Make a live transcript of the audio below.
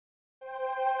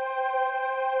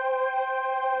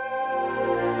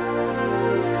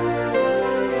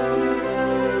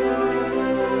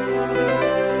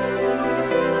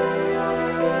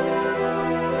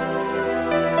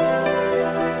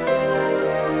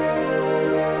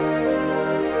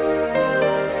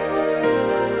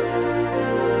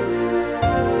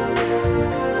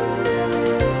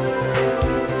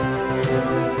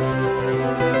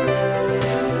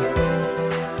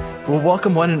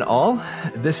welcome one and all.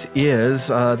 This is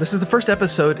the first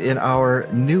episode in our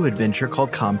new adventure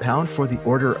called Compound for the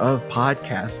Order of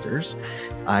Podcasters.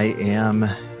 I am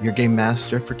your game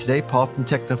master for today, Paul from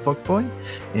Techno Folk Boy,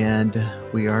 and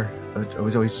we are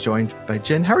always joined by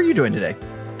Jen. How are you doing today?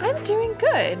 I'm doing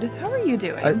good. How are you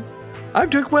doing? I'm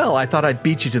doing well. I thought I'd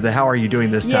beat you to the how are you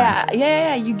doing this time.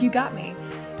 Yeah. You got me.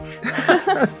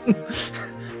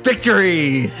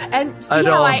 Victory! And see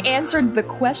how I answered the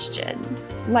question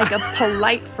like a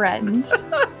polite friend.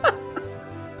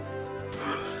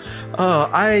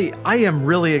 I am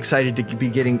really excited to be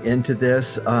getting into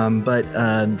this, but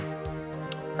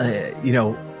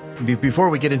before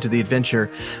we get into the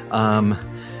adventure,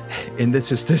 and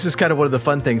this is kind of one of the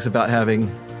fun things about having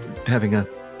a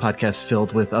podcast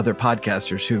filled with other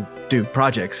podcasters who do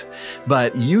projects.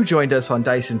 But you joined us on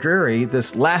Dice and Dreary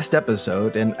this last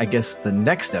episode, and I guess the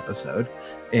next episode,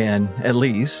 and at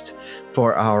least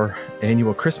for our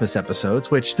annual Christmas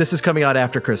episodes, which this is coming out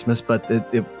after Christmas, but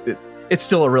it's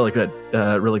still a really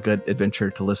good adventure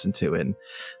to listen to. And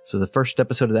so the first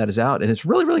episode of that is out, and it's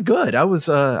really, really good. I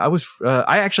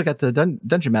actually got to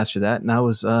Dungeon Master that, and I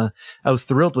was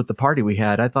thrilled with the party we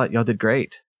had. I thought y'all did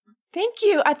great. Thank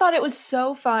you. I thought it was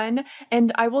so fun,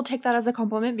 and I will take that as a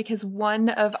compliment because one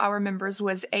of our members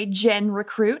was a Jen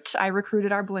recruit. I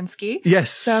recruited our Blinsky.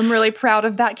 Yes. So I'm really proud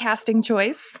of that casting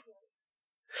choice.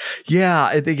 Yeah,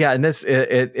 and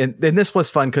this was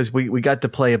fun because we got to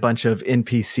play a bunch of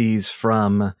NPCs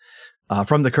from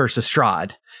the Curse of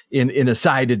Strahd in a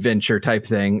side adventure type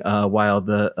thing, while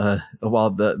the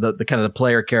kind of the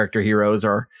player character heroes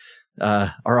are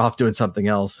off doing something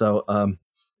else. So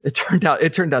it turned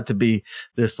out to be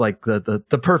this like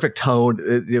the perfect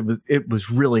tone. It was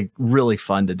really, really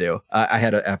fun to do. I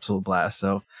had an absolute blast.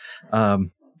 So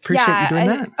appreciate you doing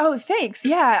that. Oh, thanks.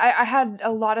 Yeah, I had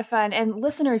a lot of fun. And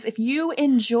listeners, if you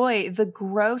enjoy the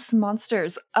gross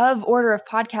monsters of Order of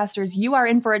Podcasters, you are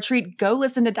in for a treat. Go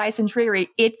listen to Dice and Dreary.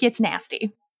 It gets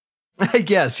nasty.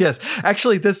 Yes.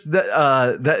 Actually,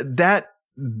 that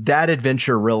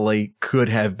adventure really could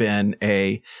have been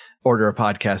a Order of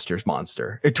Podcasters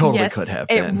monster. It totally could have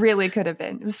been. It really could have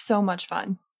been. It was so much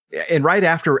fun. And right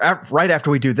after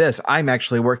we do this, I'm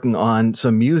actually working on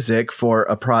some music for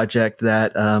a project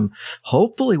that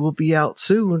hopefully will be out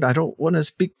soon. I don't want to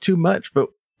speak too much, but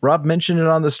Rob mentioned it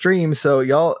on the stream, so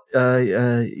y'all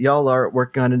are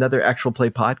working on another actual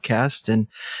play podcast, and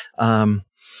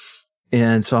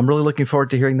so I'm really looking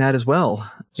forward to hearing that as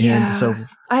well. Yeah, and so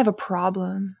I have a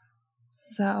problem.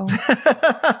 So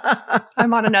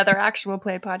I'm on another actual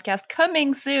play podcast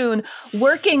coming soon.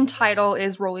 Working title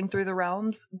is Rolling Through the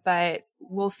Realms, but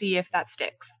we'll see if that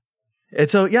sticks. And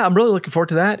so, yeah, I'm really looking forward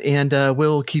to that. And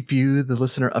we'll keep you, the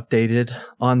listener, updated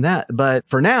on that. But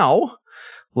for now,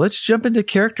 let's jump into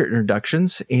character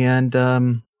introductions and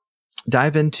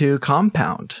dive into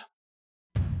Compound.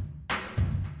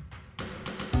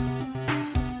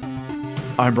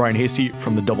 I'm Brian Hasty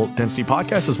from the Double Density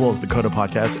Podcast, as well as the Coda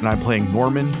Podcast, and I'm playing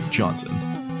Norman Johnson.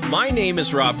 My name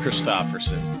is Rob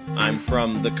Christofferson. I'm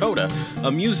from the Coda, a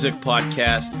music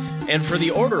podcast, and for the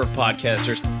Order of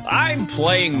Podcasters, I'm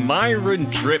playing Myron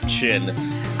Dripchin.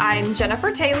 I'm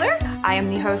Jennifer Taylor. I am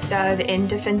the host of In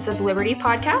Defense of Liberty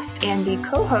podcast and the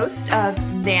co-host of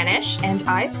Vanish, and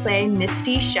I play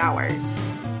Misty Showers.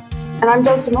 And I'm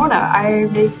Desdemona. I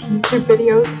make YouTube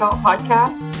videos about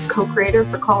podcasts, co-creator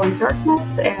for Calling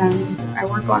Darkness, and I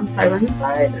work on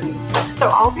Sirenicide, and so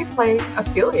I'll be playing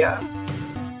Ophelia.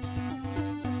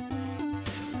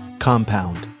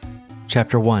 Compound,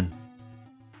 Chapter 1.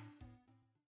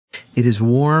 It is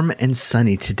warm and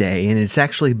sunny today, and it's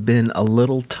actually been a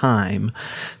little time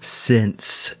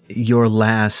since your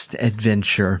last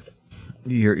adventure.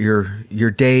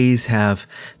 Your days have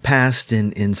passed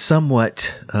in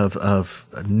somewhat of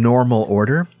normal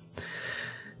order.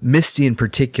 Misty in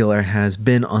particular has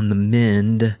been on the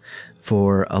mend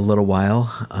for a little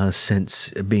while,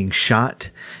 since being shot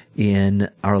in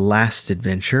our last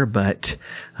adventure, but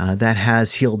that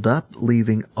has healed up,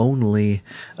 leaving only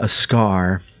a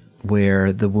scar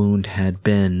where the wound had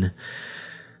been.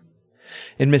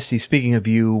 And Misty, speaking of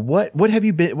you, what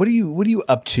are you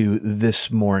up to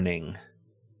this morning?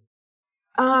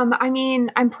 I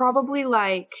mean, I'm probably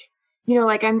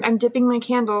I'm dipping my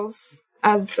candles.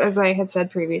 As I had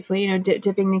said previously,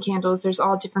 dipping the candles, there's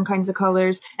all different kinds of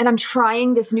colors. And I'm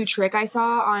trying this new trick I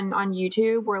saw on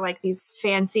YouTube where like these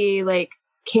fancy, like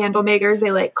candle makers, they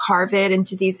like carve it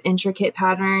into these intricate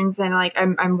patterns, and like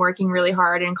I'm working really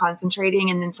hard and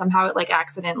concentrating, and then somehow it like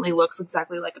accidentally looks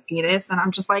exactly like a penis, and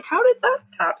I'm just like, how did that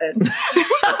happen?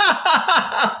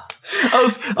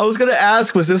 I was gonna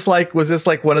ask, was this like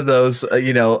one of those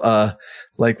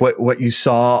like what you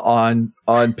saw on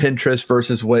Pinterest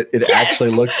versus what it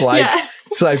actually looks like? Yes.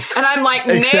 So and I'm like,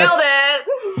 nailed it.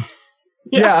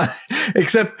 Yeah.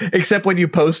 Except when you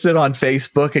post it on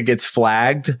Facebook, it gets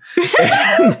flagged.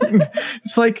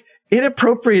 It's like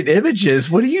inappropriate images.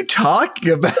 What are you talking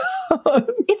about?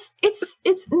 It's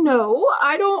no,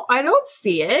 I don't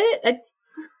see it.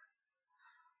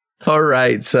 All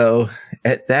right. So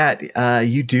at that,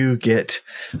 you do get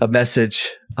a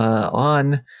message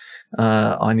on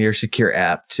your secure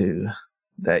app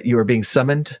that you are being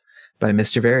summoned by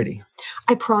Mr. Verity.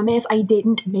 I promise I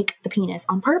didn't make the penis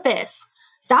on purpose.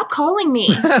 Stop calling me.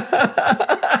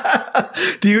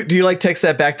 Do you like text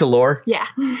that back to Lore? Yeah.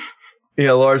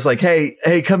 Laura's like,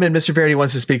 hey, come in. Mr. Verity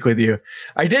wants to speak with you.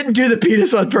 I didn't do the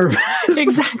penis on purpose.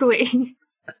 Exactly.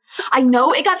 I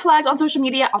know it got flagged on social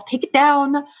media. I'll take it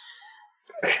down.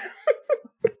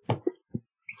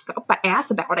 Got up my ass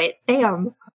about it.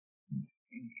 Damn.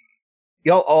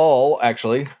 Y'all all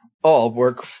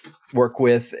work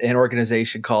with an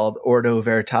organization called Ordo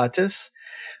Veritatis,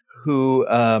 who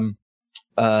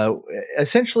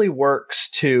essentially works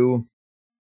to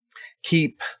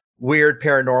keep weird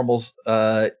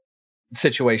paranormal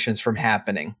situations from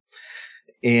happening,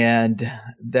 and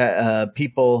that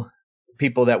people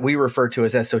that we refer to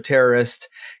as esoterists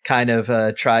kind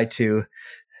of try to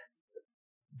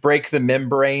break the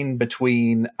membrane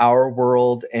between our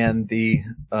world and the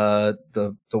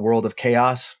world of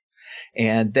chaos.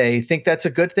 And they think that's a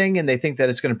good thing, and they think that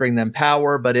it's going to bring them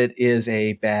power, but it is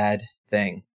a bad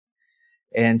thing.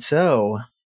 And so,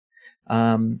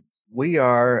 we'll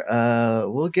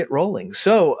get rolling.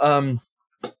 So,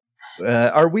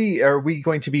 are we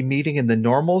going to be meeting in the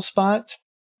normal spot?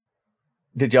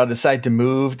 Did y'all decide to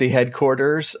move the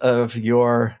headquarters of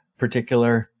your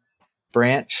particular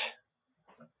branch?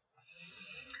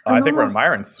 I think we're in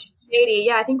Myron's. Shady.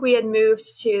 Yeah, I think we had moved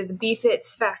to the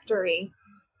Beefits factory.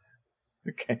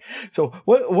 Okay. So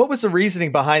what was the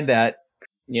reasoning behind that?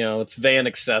 It's van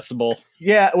accessible.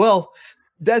 Yeah, well,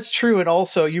 that's true. And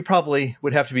also you probably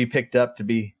would have to be picked up to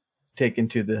be taken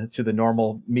to the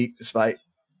normal meat spot.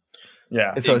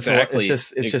 Yeah. And so exactly.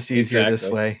 it's just easier this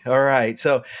way. All right.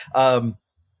 So I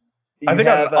think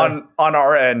on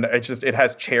our end, it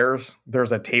has chairs.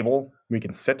 There's a table we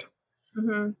can sit.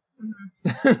 Mm-hmm.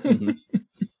 Mm-hmm.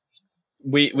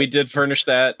 We did furnish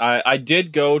that. I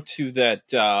did go to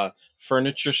that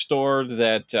furniture store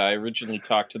that I originally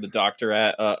talked to the doctor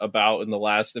about in the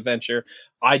last adventure.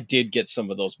 I did get some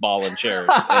of those ball and chairs,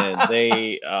 and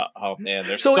they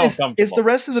they're so comfortable. Is the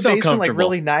rest of the basement like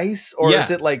really nice, or is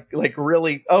it like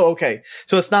really? Oh, okay.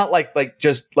 So it's not like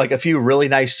just like a few really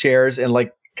nice chairs and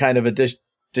like kind of a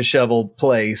disheveled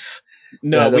place.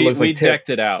 No, we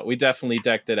decked it out. We definitely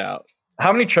decked it out.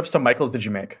 How many trips to Michael's did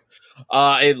you make?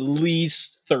 At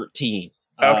least 13.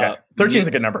 Okay. 13 is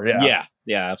a good number. Yeah.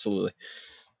 Yeah, absolutely.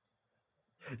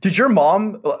 Did your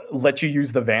mom let you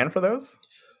use the van for those?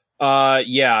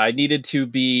 Yeah, I needed to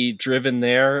be driven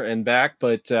there and back,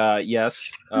 but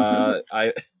yes,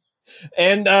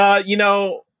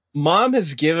 Mom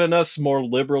has given us more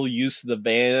liberal use of the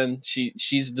van.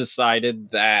 She's decided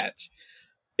that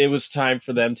it was time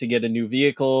for them to get a new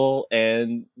vehicle,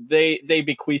 and they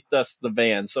bequeathed us the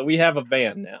van. So we have a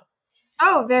van now.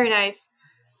 Oh, very nice.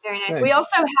 Very nice. Thanks. We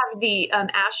also have the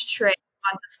ashtray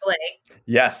on display.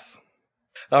 Yes.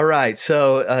 All right.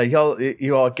 So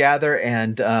you all gather,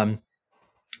 and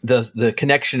the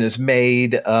connection is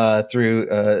made through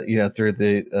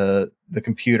the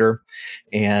computer,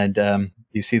 and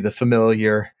you see the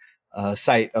familiar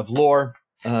site of Lore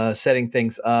setting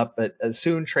things up, but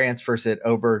soon transfers it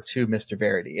over to Mr.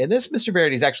 Verity. And this Mr.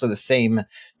 Verity is actually the same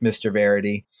Mr.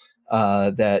 Verity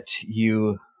that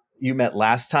you met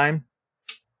last time.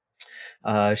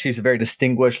 She's a very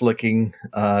distinguished looking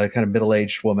kind of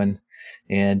middle-aged woman,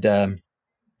 and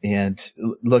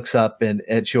looks up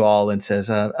at you all and says,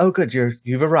 "Oh, good,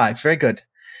 you've arrived. Very good.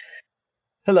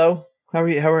 Hello, how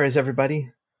is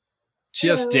everybody?"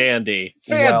 Just Hello. dandy,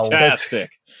 Well,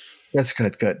 fantastic. That's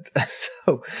good.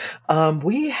 So,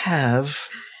 we have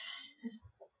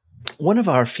one of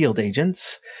our field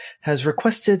agents has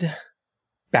requested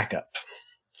backup,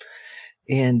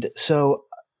 and so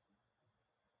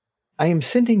I am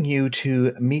sending you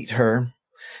to meet her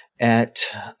at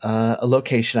a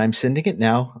location. I'm sending it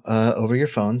now over your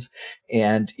phones,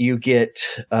 and you get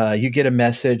a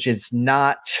message. It's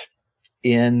not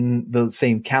in the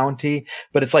same county,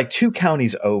 but it's like 2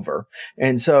 counties over.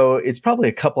 And so it's probably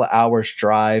a couple of hours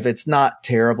drive. It's not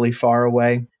terribly far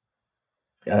away.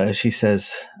 She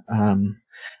says,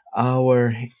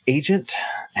 our agent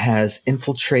has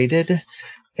infiltrated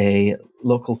a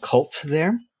local cult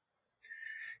there.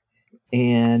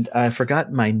 And I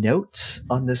forgot my notes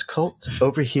on this cult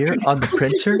over here on the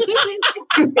printer.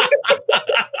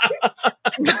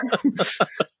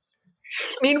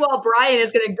 Meanwhile, Brian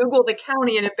is going to Google the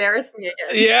county and embarrass me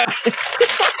again. Yeah.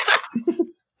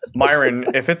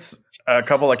 Myron, if it's a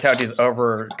couple of counties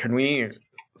over, can we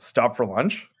stop for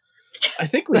lunch? I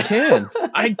think we can.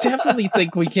 I definitely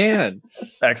think we can.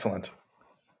 Excellent.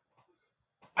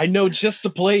 I know just a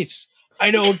place.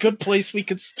 I know a good place we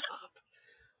could stop.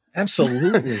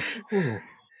 Absolutely.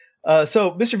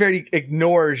 So Mr. Verity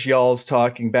ignores y'all's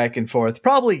talking back and forth.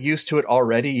 Probably used to it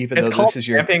already, even though this is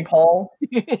your camping, Paul.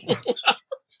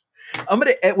 When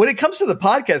it comes to the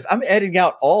podcast, I'm editing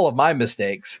out all of my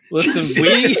mistakes.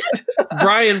 Listen,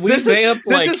 Brian, this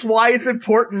is why it's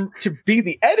important to be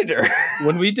the editor.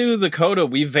 When we do the coda,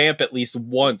 we vamp at least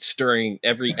once during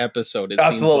every episode.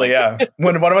 Absolutely, yeah.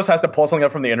 When one of us has to pull something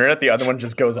up from the internet, the other one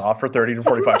just goes off for 30 to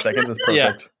 45 seconds. It's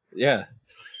perfect. Yeah.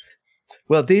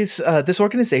 Well, this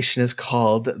organization is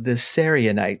called the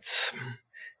Sarianites,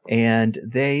 and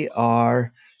they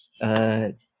are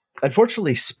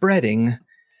unfortunately spreading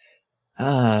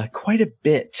quite a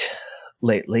bit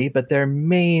lately, but their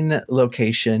main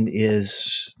location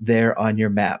is there on your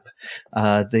map.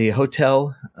 The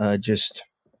hotel just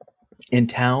in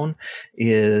town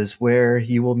is where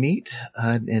you will meet,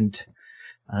 and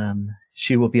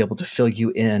she will be able to fill you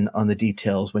in on the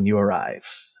details when you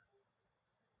arrive.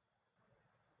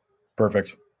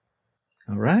 Perfect.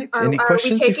 All right. Any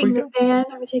questions before you go?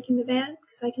 Are we taking the van?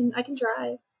 Because I can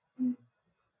drive.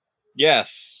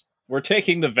 Yes, we're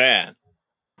taking the van.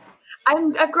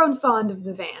 I've grown fond of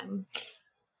the van.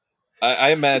 I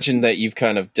imagine that you've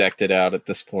kind of decked it out at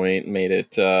this point, made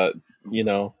it,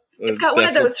 It's got one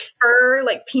of those fur,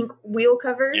 like pink wheel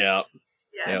covers. Yeah.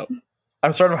 Yeah.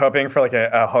 I'm sort of hoping for like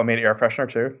a homemade air freshener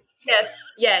too.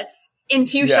 Yes. In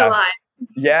fuchsia lime.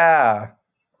 Yeah.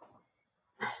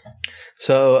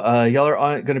 So y'all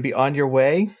are going to be on your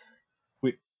way.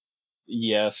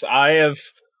 Yes, I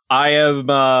am.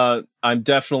 I'm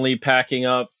definitely packing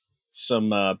up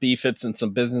some beefits and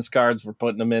some business cards. We're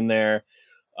putting them in there.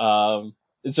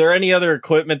 Is there any other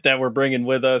equipment that we're bringing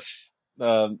with us?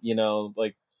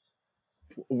 Like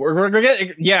we're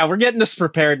getting this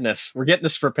preparedness. We're getting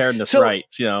this preparedness right.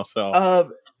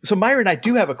 So Myron, I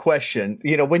do have a question.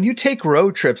 When you take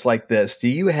road trips like this, do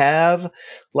you have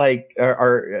do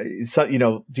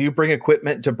you bring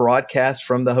equipment to broadcast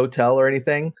from the hotel or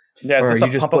anything? Yeah, is this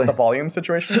a pump up the volume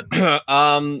situation?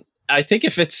 I think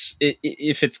if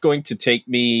it's going to take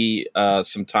me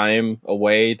some time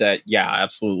away,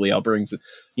 absolutely, I'll bring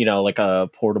like a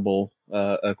portable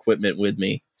equipment with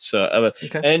me. So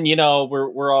okay. And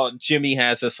we're all, Jimmy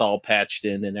has us all patched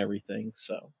in and everything.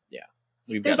 So yeah.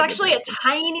 There's actually a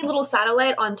tiny little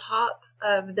satellite on top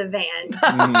of the van.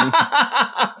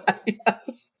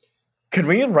 Yes. Could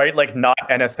we write like not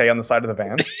NSA on the side of the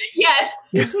van? Yes.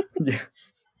 Yeah.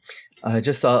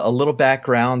 Just a little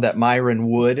background that Myron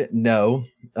would know.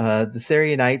 The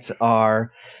Sarianites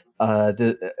are a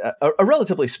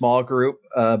relatively small group,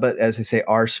 but as I say,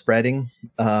 are spreading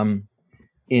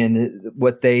in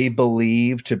what they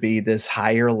believe to be this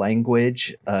higher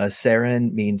language.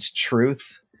 Saren means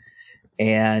truth.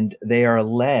 And they are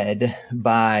led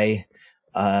by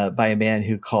a man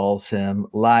who calls him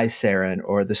Lai Saren,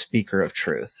 or the Speaker of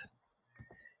Truth.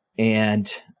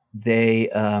 And they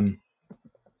have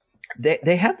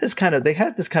this kind of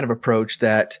approach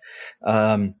that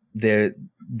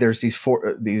there's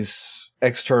these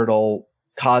external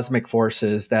cosmic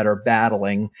forces that are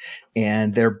battling,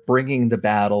 and they're bringing the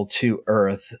battle to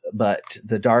Earth, but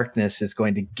the darkness is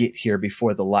going to get here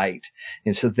before the light,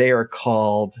 and so they are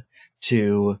called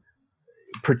to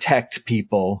protect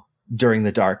people during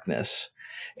the darkness.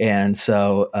 And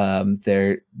so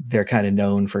they're kind of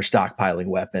known for stockpiling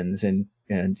weapons and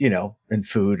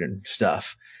food and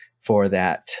stuff for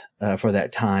that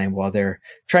time, while they're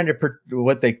trying to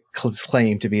what they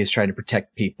claim to be is trying to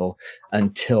protect people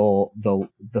until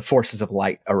the forces of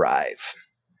light arrive.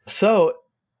 So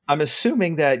I'm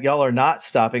assuming that y'all are not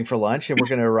stopping for lunch, and we're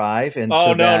going to arrive. And no.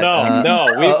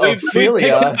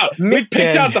 We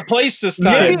picked out the place this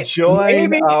time. Maybe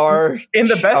in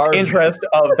the best interest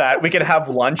of that, we can have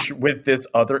lunch with this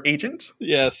other agent.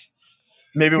 Yes.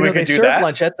 Maybe we could do serve that.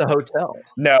 lunch at the hotel.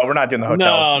 No, we're not doing the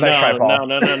hotels. Nice try, Paul.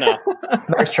 No.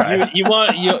 Nice try.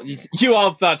 You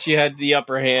all thought you had the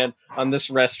upper hand on this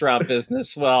restaurant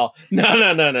business. Well,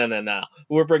 no.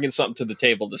 We're bringing something to the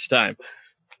table this time.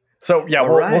 So yeah,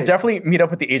 we'll right. definitely meet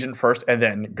up with the agent first, and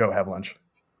then go have lunch.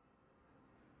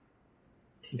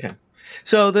 Okay.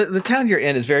 So the town you're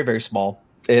in is very, very small.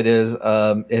 It is.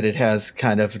 It has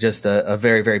kind of just a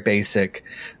very, very basic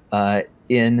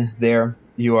inn there.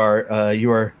 You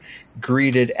are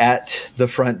greeted at the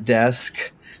front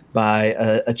desk by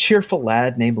a cheerful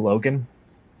lad named Logan,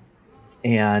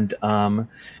 and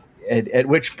at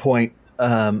which point,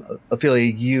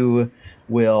 Ophelia, you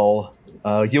will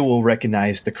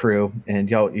recognize the crew, and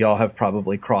y'all have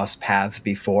probably crossed paths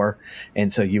before,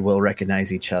 and so you will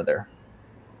recognize each other.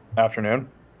 Afternoon.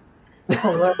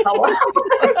 Hello.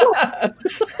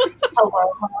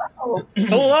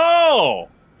 Hello.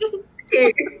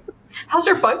 Hey, how's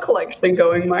your bug collection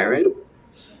going, Myron?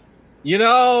 You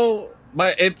know,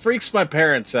 it freaks my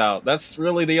parents out. That's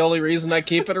really the only reason I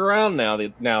keep it around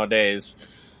nowadays.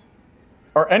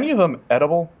 Are any of them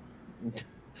edible?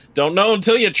 Don't know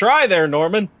until you try there,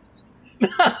 Norman.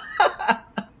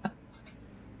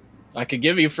 I could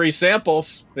give you free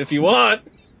samples if you want.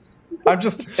 I'm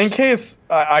just, in case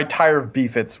I tire of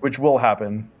beefits, which will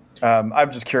happen.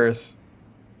 I'm just curious.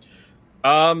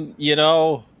 You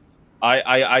know,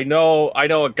 I know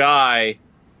a guy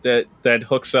that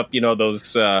hooks up,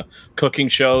 those cooking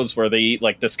shows where they eat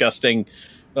like disgusting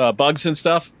bugs and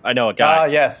stuff. I know a guy.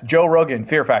 Yes, Joe Rogan,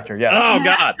 Fear Factor. Yes.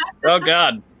 Oh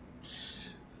God.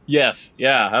 Yes,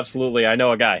 yeah, absolutely. I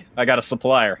know a guy. I got a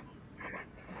supplier.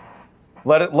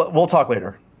 We'll talk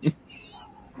later.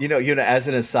 You know, as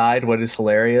an aside, what is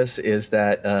hilarious is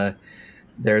that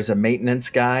there's a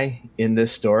maintenance guy in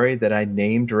this story that I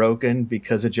named Rogan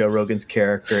because of Joe Rogan's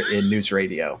character in News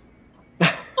Radio.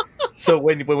 So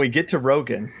when we get to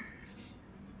Rogan,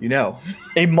 a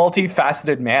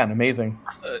multifaceted man, amazing.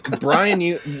 Brian,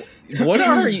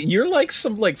 you're like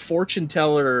some like fortune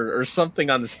teller or something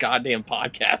on this goddamn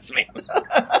podcast, man.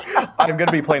 I'm going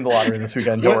to be playing the lottery this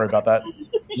weekend. Don't worry about that.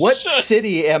 What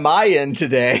city am I in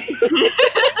today?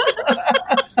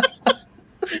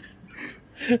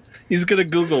 He's gonna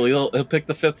Google. He'll pick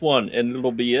the fifth one, and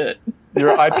it'll be it.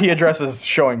 Your IP address is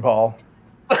showing, Paul.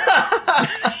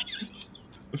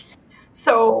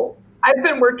 So I've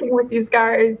been working with these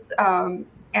guys, and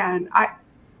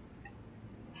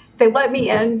they let me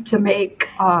in to make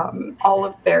all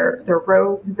of their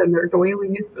robes and their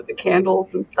doilies for the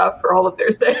candles and stuff for all of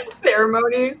their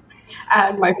ceremonies.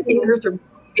 And my fingers are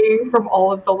bleeding from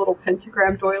all of the little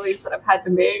pentagram doilies that I've had to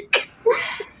make.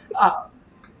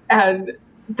 And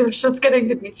there's just getting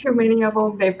to be too many of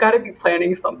them. They've got to be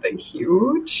planning something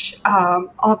huge.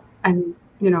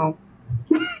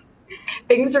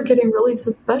 Things are getting really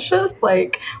suspicious.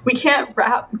 Like, we can't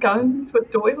wrap guns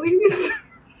with doilies.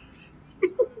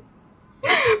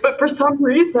 But for some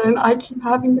reason, I keep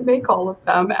having to make all of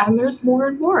them, and there's more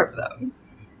and more of them.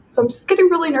 So I'm just getting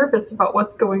really nervous about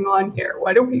what's going on here.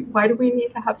 Why do we need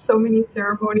to have so many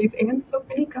ceremonies and so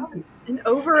many guns? An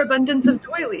overabundance of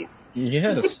doilies.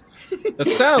 Yes. That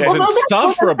sounds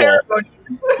insufferable.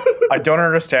 I don't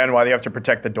understand why they have to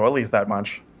protect the doilies that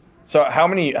much. So how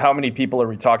many people are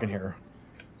we talking here?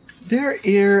 There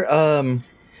in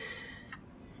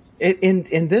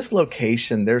this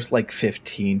location, there's like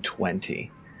 15,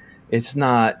 20. It's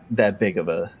not that big of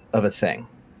a thing.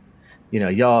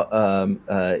 Y'all,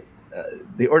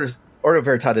 the Ordo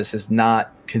Veritatis is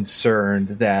not concerned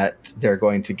that they're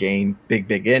going to gain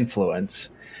big influence.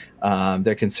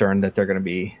 They're concerned that they're going to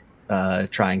be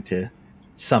trying to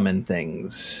summon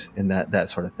things and that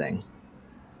sort of thing.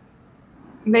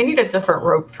 They need a different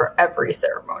rope for every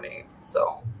ceremony,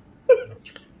 so...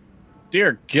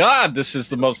 Dear God, this is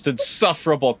the most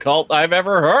insufferable cult I've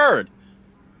ever heard.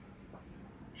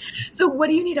 So what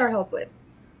do you need our help with?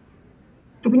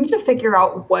 We need to figure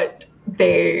out what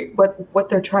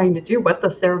they're trying to do, what the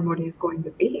ceremony is going to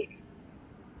be.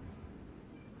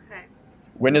 Okay.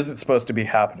 When is it supposed to be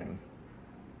happening?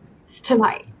 It's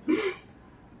tonight.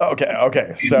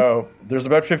 Okay. So there's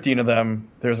about 15 of them.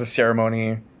 There's a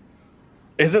ceremony.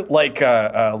 Is it like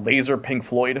a laser Pink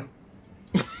Floyd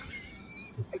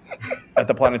at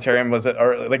the planetarium? Was it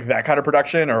or like that kind of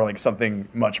production, or like something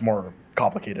much more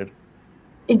complicated?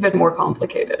 Even more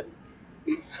complicated.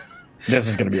 This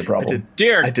is going to be a problem.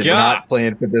 I did not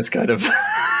plan for this kind of...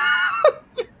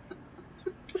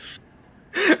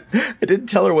 I didn't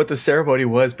tell her what the ceremony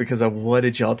was because I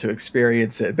wanted y'all to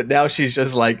experience it. But now she's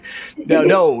just like,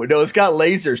 no, it's got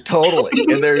lasers, totally.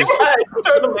 And there's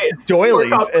totally.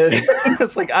 doilies. And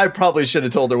it's like, I probably should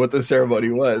have told her what the ceremony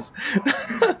was.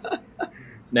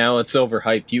 Now it's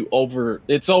overhyped.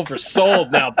 It's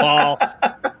oversold now, Paul.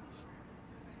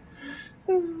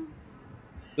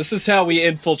 This is how we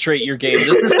infiltrate your game.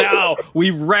 This is how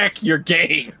we wreck your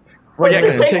game. Well,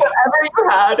 Just take whatever you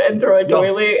had and throw a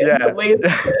doily into laser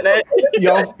in it.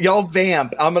 y'all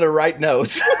vamp. I'm gonna write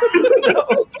notes.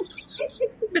 No.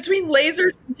 Between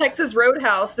Lasers and Texas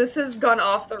Roadhouse, this has gone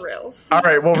off the rails. All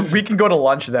right, well, we can go to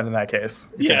lunch then in that case.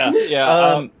 Yeah.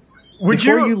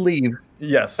 Before you leave,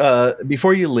 Yes.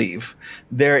 before you leave,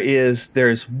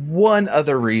 there's one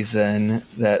other reason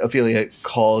that Ophelia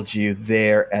called you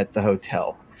there at the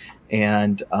hotel,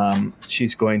 and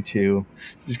she's going to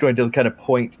kind of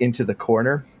point into the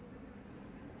corner,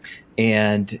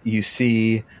 and you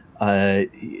see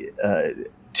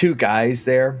two guys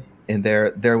there, and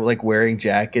they're like wearing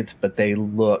jackets, but they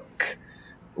look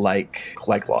like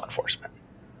law enforcement.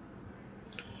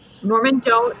 Norman,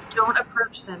 don't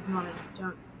approach them. Norman,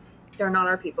 don't. They're not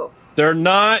our people. They're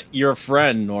not your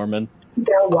friend, Norman.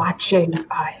 They're watching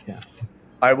us. Yeah.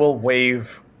 I will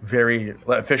wave very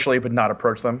officially, but not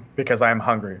approach them because I am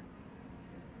hungry.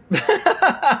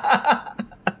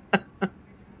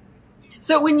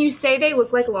 So when you say they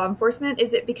look like law enforcement,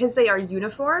 is it because they are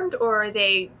uniformed, or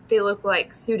they look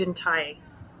like suit and tie?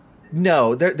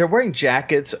 No, they're wearing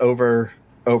jackets over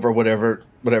whatever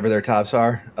their tops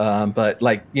are, but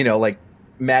like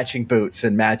matching boots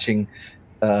and matching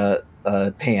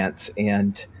pants,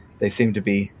 and they seem to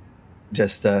be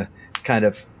just kind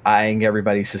of eyeing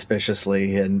everybody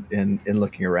suspiciously and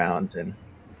looking around. And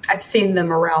I've seen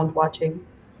them around watching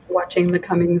the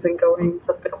comings and goings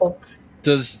of the cult.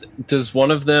 Does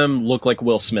one of them look like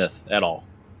Will Smith at all?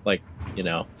 Like,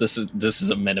 this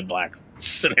is a Men in Black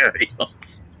scenario.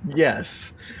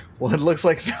 yes, well, it looks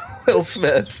like Will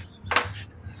Smith.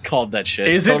 Called that shit.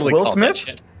 Is totally it Will called Smith?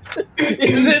 that shit.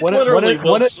 Is it One literally of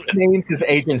Will his Smith? names is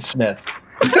Agent Smith.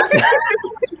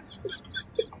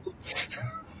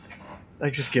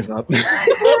 I just give up. So is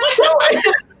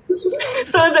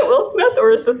it Will Smith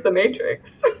or is this The Matrix?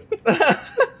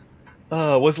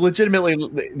 Was legitimately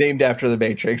named after the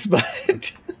Matrix, but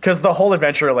Because the whole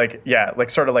adventure,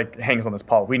 sort of hangs on this.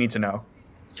 Paul, we need to know.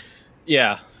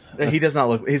 Yeah. he does not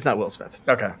look. He's not Will Smith.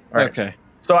 Okay. All right. Okay.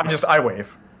 So I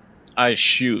wave. I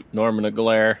shoot Norman a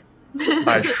glare.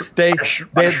 They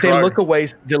look away.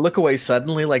 They look away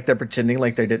suddenly, like they're pretending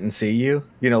like they didn't see you.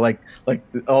 Like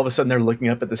all of a sudden they're looking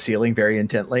up at the ceiling very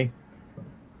intently.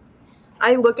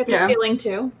 I look at the ceiling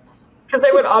too. Because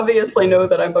they would obviously know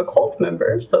that I'm a cult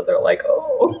member, so they're like,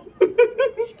 oh.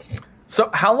 So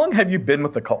how long have you been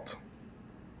with the cult?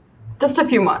 Just a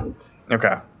few months.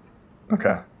 Okay.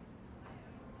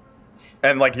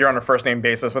 And you're on a first name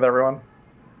basis with everyone?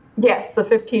 Yes, the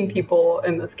 15 people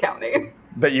in this county.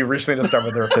 That you recently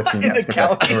discovered there were 15. In the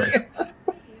county.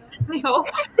 No,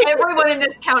 everyone in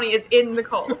this county is in the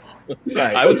cult.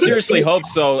 Right. I would seriously hope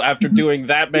so after doing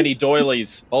that many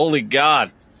doilies. Holy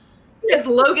God. Is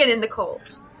Logan in the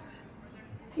cult?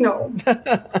 No.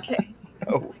 Okay.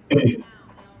 Oh.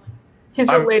 He's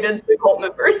related to cult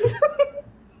members.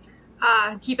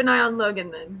 Keep an eye on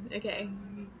Logan then. Okay.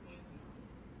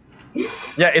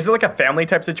 Yeah, is it like a family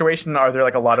type situation? Are there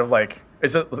a lot of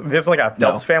is this like a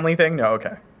Phelps family thing? No,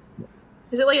 okay.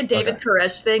 Is it like a David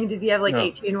Koresh thing? Does he have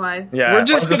 18 wives? Yeah. We're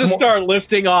just going to start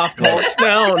listing off cults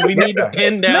now, and we need to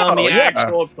pin down the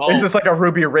actual cult. Is this like a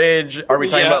Ruby Ridge? Are we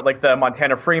talking about the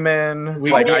Montana Freeman? Do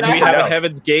we have a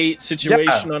Heaven's Gate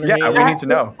situation on our Yeah, we need to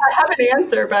know. I have an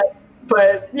answer,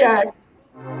 but yeah.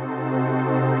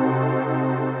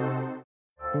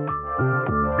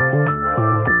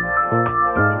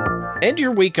 End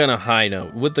your week on a high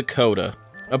note with The Coda,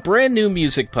 a brand new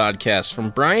music podcast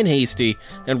from Brian Hasty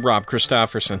and Rob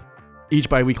Christofferson. Each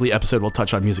bi-weekly episode will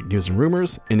touch on music news and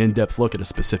rumors, an in-depth look at a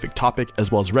specific topic,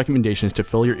 as well as recommendations to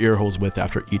fill your ear holes with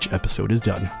after each episode is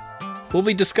done. We'll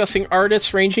be discussing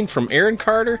artists ranging from Aaron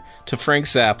Carter to Frank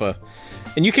Zappa.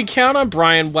 And you can count on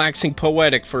Brian waxing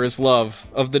poetic for his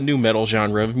love of the nu metal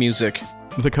genre of music.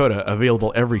 The Coda,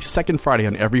 available every second Friday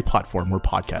on every platform where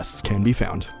podcasts can be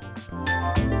found.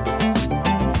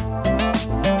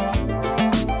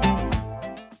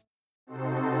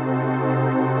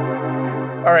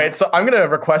 All right, so I'm going to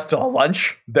request a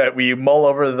lunch that we mull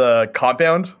over the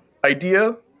compound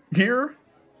idea here.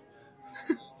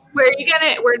 Where are you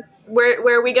gonna?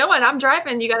 Where are we going? I'm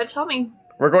driving. You got to tell me.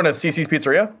 We're going to CC's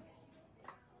Pizzeria.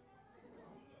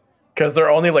 Because there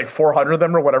are only 400 of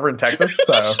them or whatever in Texas,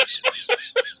 so...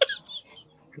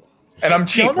 And I'm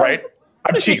cheap, right?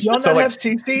 I'm cheap. Y'all so not have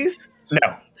CC's?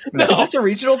 No. Is this a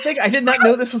regional thing? I did not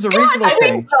know this was a regional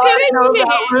thing. I didn't know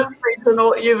that was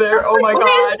regional either. Oh my god.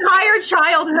 My entire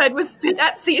childhood was spent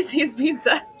at CC's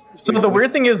Pizza. So the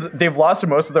weird thing is they've lost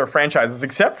most of their franchises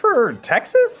except for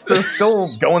Texas. They're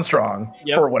still going strong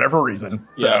for whatever reason.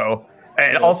 So,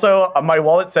 and also my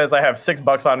wallet says I have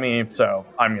 $6 on me, so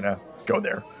I'm gonna go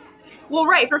there. Well,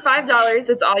 right, for $5,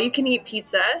 it's all you can eat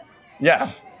pizza.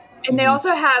 Yeah. And they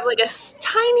also have like a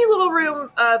tiny little room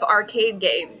of arcade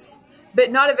games,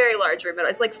 but not a very large room.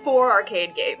 It's like 4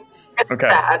 arcade games. Okay.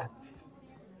 Sad.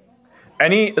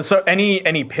 Any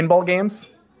pinball games?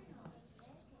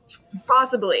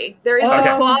 Possibly. There is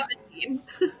the claw machine.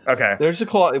 Okay. There's a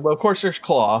claw. Well, of course, there's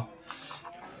claw.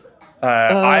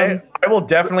 I will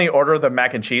definitely order the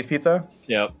mac and cheese pizza.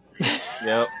 Yep.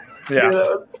 Yeah.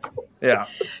 Yeah.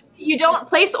 You don't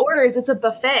place orders. It's a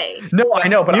buffet. No, I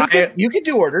know, but you can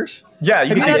do orders. Yeah,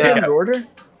 you Have can you do had takeout. an order?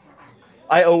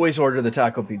 I always order the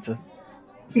taco pizza.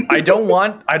 I don't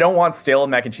want stale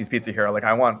mac and cheese pizza here. Like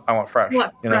I want fresh. You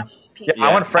want fresh pizza. Yeah,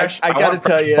 I want fresh. I gotta want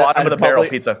fresh tell you, bottom of the barrel probably-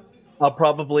 pizza. I'll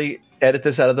probably edit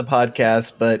this out of the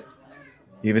podcast, but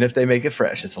even if they make it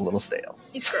fresh, it's a little stale.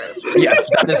 It's gross. Yes,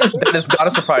 that is not a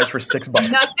surprise for $6.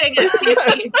 Nothing is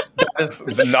tasty. That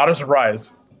is not a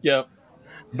surprise. Yep.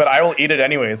 But I will eat it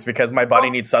anyways because my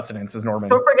body needs sustenance, as Norman.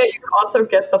 Don't forget, you can also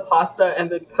get the pasta and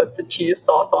then put the cheese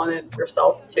sauce on it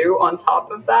yourself too. On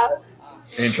top of that,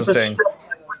 Interesting. The shrimp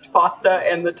sandwich pasta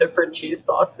and the different cheese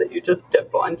sauce that you just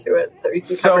dip onto it, so you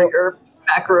can cover your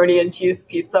macaroni and cheese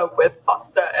pizza with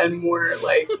pasta and more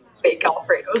like fake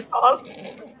Alfredo sauce.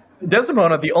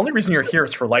 Desdemona, the only reason you're here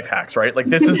is for life hacks, right? Like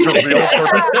this is the real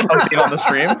purpose of being on the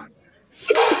stream.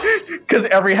 Because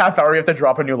every half hour you have to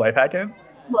drop a new life hack in.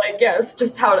 Like, yes,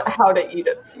 just how to eat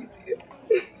at CC's.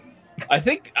 I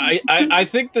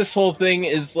think this whole thing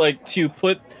is like to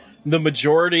put the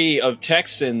majority of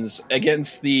Texans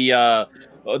against the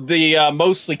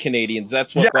mostly Canadians.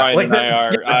 That's what Brian like and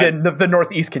I are. the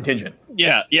Northeast contingent.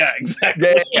 Yeah,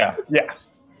 exactly. Yeah.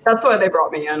 That's why they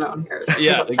brought me in on here.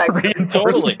 Yeah,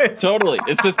 totally. It's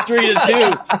a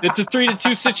 3-2. It's a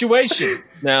 3-2 situation.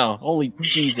 Now, holy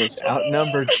Jesus,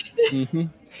 outnumbered. Mm-hmm.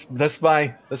 That's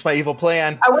my evil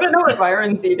plan. I want to know what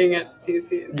Byron's eating at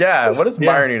CC's. Yeah, what is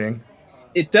Byron eating?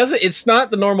 It's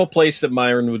not the normal place that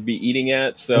Myron would be eating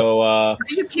at. So, are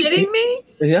you kidding me?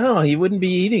 No, he wouldn't be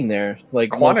eating there.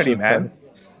 Like quantity, man.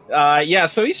 Yeah,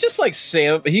 so he's just like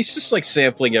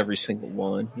sampling every single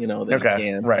one, that he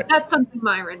can. Right. That's something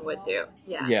Myron would do.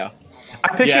 Yeah. Yeah.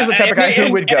 I picture he's the type of guy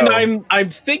who would go. And I'm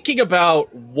thinking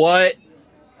about what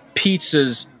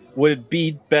pizzas would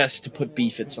be best to put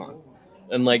beefits on.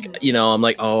 And I'm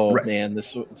like, man,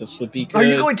 this would be good. Are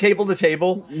you going table to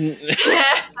table?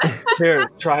 Here,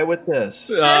 try with this.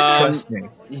 Trust me.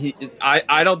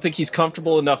 I don't think he's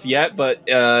comfortable enough yet, but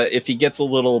if he gets a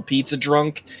little pizza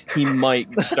drunk, he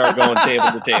might start going table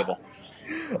to table.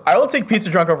 I will take pizza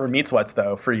drunk over meat sweats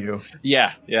though for you.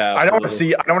 Yeah.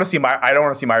 Absolutely. I don't want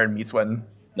to see Myron meat sweating.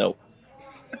 Nope.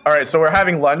 All right, so we're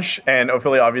having lunch, and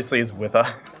Ophelia obviously is with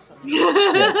us.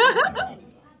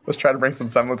 Yes. Let's try to bring some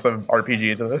semblance of RPG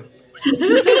into this.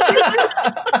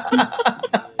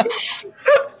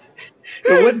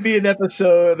 It wouldn't be an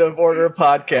episode of Order of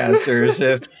Podcasters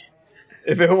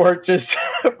if it weren't just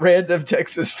random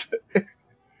Texas food.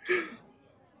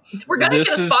 We're gonna get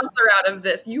a sponsor out of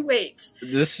this. You wait.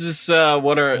 This is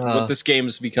what this game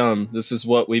has become. This is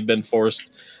what we've been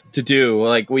forced to do.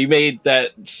 Like, we made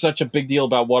that such a big deal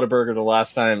about Whataburger the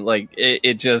last time. Like,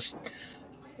 it just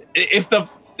if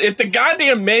the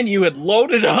goddamn menu had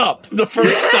loaded up the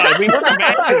first time, we would have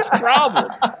had this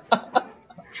problem.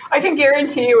 I can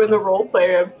guarantee you in the role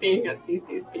play of being at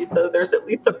CC's Pizza, there's at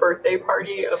least a birthday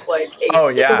party of like 8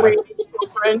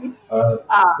 children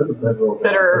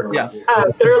that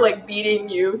are like beating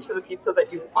you to the pizza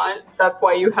that you want. That's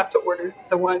why you have to order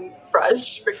the one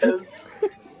fresh, because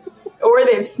or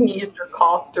they've sneezed or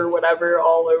coughed or whatever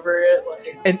all over it.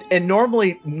 Like. And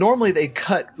normally they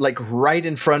cut like right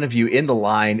in front of you in the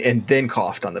line and then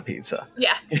coughed on the pizza.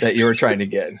 Yeah. That you were trying to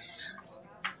get.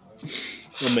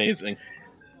 Amazing.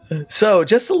 So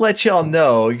just to let y'all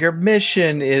know, your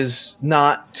mission is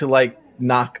not to like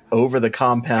knock over the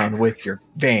compound with your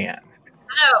van.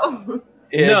 No.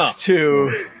 It's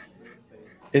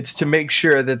to make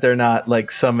sure that they're not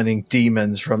like summoning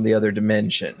demons from the other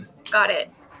dimension. Got it.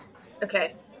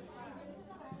 Okay.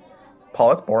 Paul,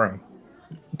 that's boring.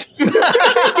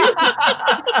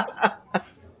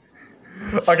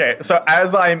 Okay, so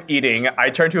as I'm eating, I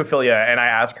turn to Ophelia and I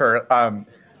ask her,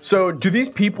 so do these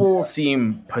people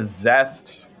seem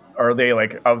possessed? Are they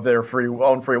like of their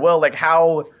own free will? Like,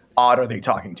 how odd are they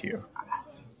talking to you?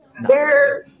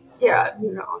 They're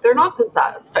not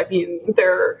possessed. I mean,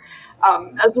 they're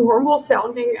as normal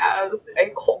sounding as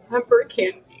a cult member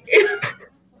can be.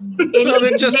 So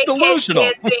they're just delusional.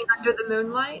 Dancing under the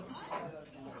moonlight.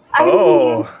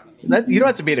 Oh. You don't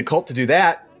have to be in a cult to do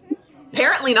that.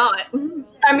 Apparently not.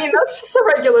 I mean, that's just a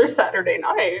regular Saturday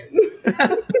night.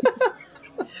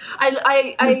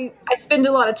 I spend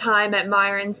a lot of time at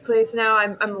Myron's place now.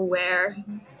 I'm aware.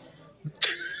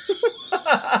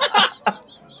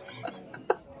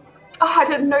 Oh, I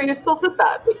didn't know you still did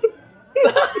that.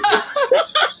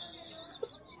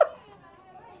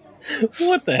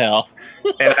 What the hell?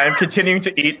 And I'm continuing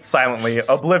to eat silently,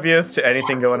 oblivious to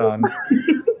anything going on.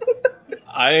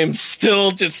 I am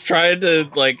still just trying to,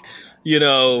 like, you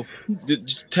know,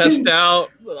 just test out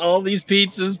all these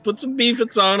pizzas, put some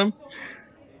beefits on them.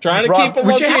 Trying to Rob, keep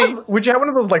them okay. would you have one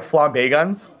of those like flambe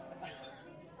guns?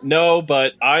 No,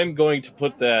 but I'm going to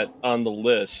put that on the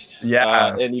list.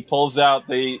 Yeah. And he pulls out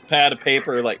the pad of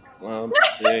paper, like,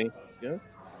 there you go.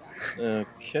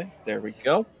 Okay, there we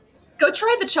go. Go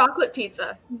try the chocolate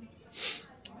pizza.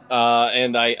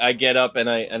 And I get up and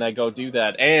I go do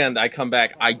that, and I come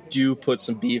back. I do put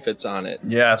some beefits on it,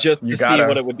 Yes, just you to see gotta.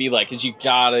 what it would be like. Because you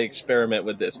gotta experiment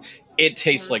with this. It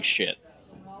tastes like shit.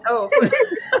 Oh, of course.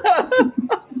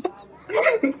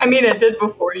 I mean, it did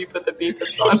before you put the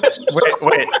beefits on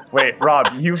it. Wait, Rob,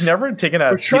 you've never taken a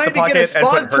We're trying pizza to get a pocket and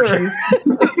put sponsor.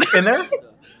 Hershey's in there?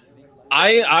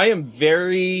 I am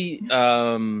very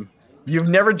You've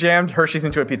never jammed Hershey's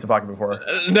into a pizza pocket before.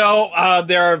 no.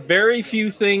 There are very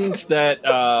few things that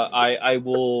I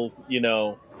will, you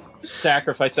know,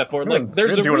 sacrifice that for. Like,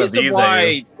 there's a doing one of reason these,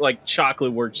 why like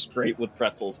chocolate works great with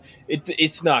pretzels.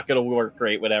 It's not going to work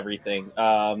great with everything.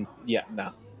 Yeah,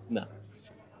 no.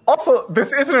 Also,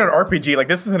 this isn't an RPG. Like,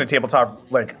 this isn't a tabletop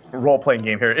like role playing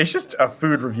game here. It's just a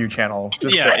food review channel.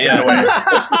 Just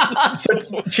Yeah.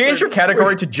 So change your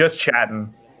category to just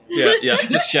chatting. Yeah,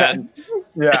 just chatting.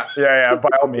 Yeah. By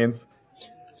all means.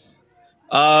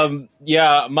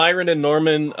 Yeah, Myron and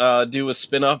Norman do a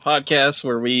spin-off podcast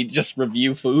where we just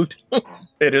review food.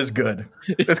 It is good.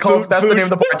 It's called. That's the name of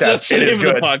the podcast. That's the It name is of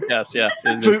the good. podcast. Yeah,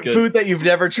 it is good. Food that you've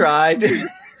never tried.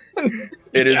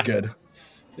 It is good.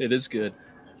 It is good.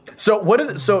 So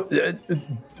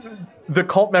the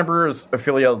cult members,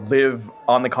 Ophelia, live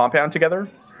on the compound together?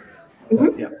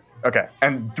 Yeah. Okay.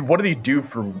 And what do they do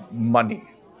for money?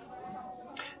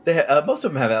 Most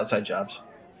of them have outside jobs.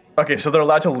 Okay, so they're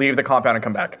allowed to leave the compound and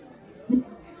come back.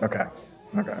 Okay.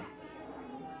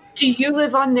 Do you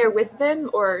live on there with them,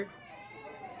 or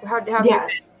how do Yeah. you been?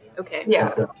 Okay.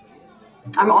 Yeah.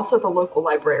 I'm also the local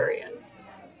librarian.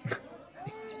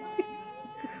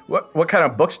 What kind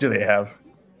of books do they have?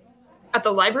 At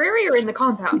the library or in the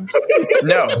compound?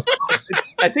 No.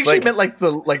 I think she meant like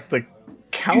the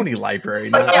county library.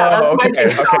 Not, Yeah, Oh,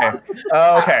 that's my okay. job.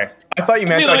 Okay. I thought you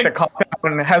meant I like mean, the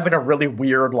compound has like a really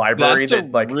weird library That's a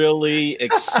that like. really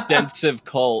extensive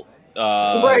cult.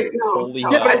 Right, no. Holy Yeah,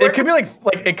 Yeah, cow. but it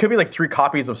could be like 3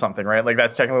 copies of something, right? Like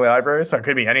that's technically a library, so it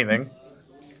could be anything.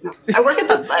 I work at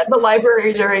the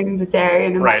library during the day,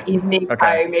 and in Right. my evening,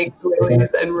 Okay. I make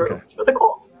doilies and robes for the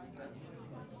cult.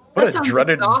 What That a sounds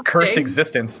dreaded, exhausting. cursed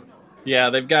existence. Yeah,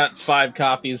 they've got 5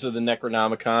 copies of the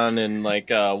Necronomicon and like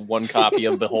 1 copy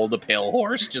of Behold a Pale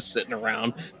Horse just sitting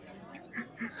around.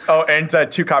 Oh, and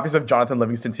 2 copies of Jonathan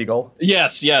Livingston Seagull.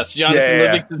 Yes, Jonathan Yeah.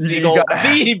 Livingston You Seagull, gotta-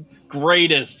 the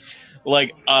greatest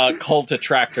like cult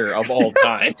attractor of all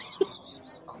time.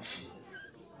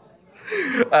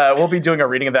 We'll be doing a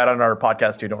reading of that on our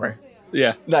podcast too. Don't worry.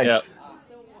 Yeah, nice. yeah.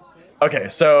 Okay,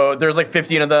 so there's like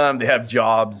 15 of them. They have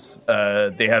jobs.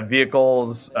 They have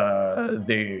vehicles.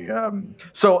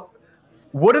 So,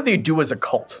 what do they do as a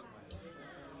cult?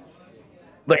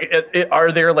 Like,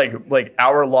 are there like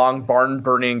hour-long barn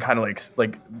burning kind of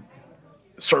like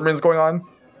sermons going on?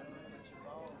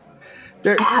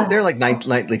 They're like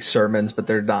nightly sermons, but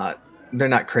they're not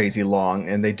crazy long,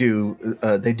 and they do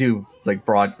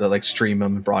like stream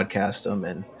them and broadcast them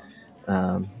and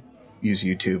use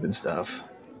YouTube and stuff.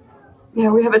 Yeah,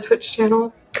 we have a Twitch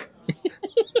channel.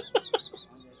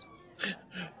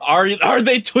 Are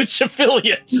they Twitch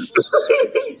affiliates?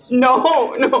 No.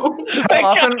 How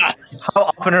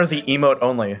often are the emote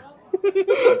only?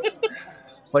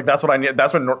 Like that's what I need.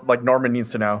 That's what Norman needs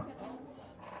to know.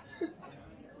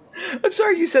 I'm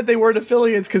sorry you said they weren't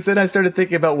affiliates, because then I started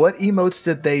thinking about what emotes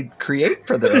did they create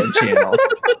for their own channel.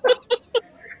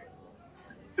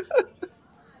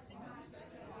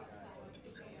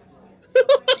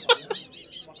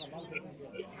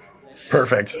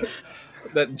 Perfect.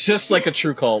 That just like a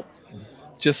true cult.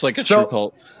 Just like a So- true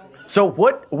cult. So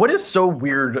what is so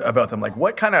weird about them? Like,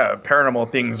 what kind of paranormal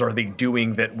things are they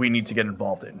doing that we need to get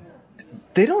involved in?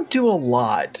 They don't do a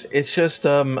lot. It's just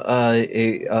a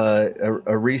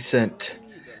recent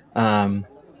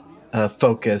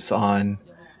focus on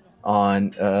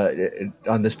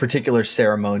this particular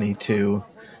ceremony to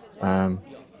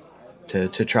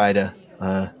to try to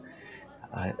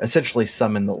essentially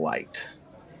summon the light.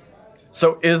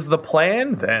 So is the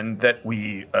plan then that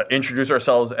we introduce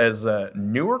ourselves as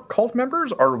newer cult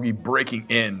members, or are we breaking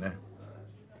in?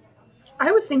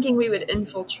 I was thinking we would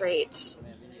infiltrate.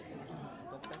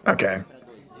 Okay.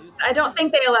 I don't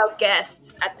think they allow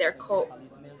guests at their cult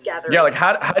gathering. Yeah, like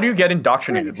how do you get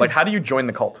indoctrinated? Like how do you join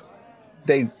the cult?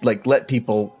 They like let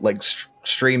people like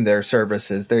stream their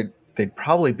services. They'd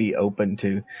probably be open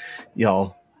to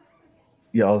y'all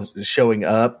showing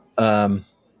up. How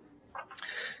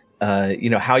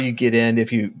you get in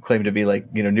if you claim to be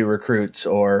like, new recruits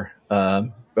or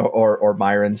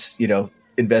Myron's,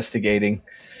 investigating.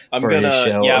 I'm for gonna his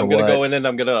show I'm gonna what. go in and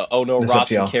I'm gonna It's up Ross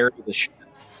to y'all. and carry the shit.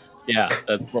 Yeah,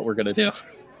 that's what we're gonna do.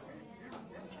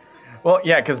 Well,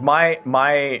 yeah, because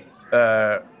my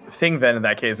thing then in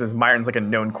that case is Myron's like a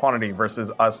known quantity versus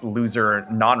us loser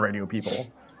non-radio people.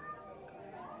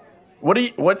 What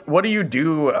do you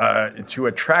do to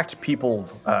attract people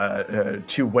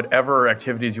to whatever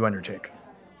activities you undertake?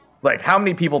 Like, how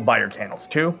many people buy your candles?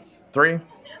 2, 3?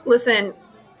 Listen,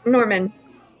 Norman.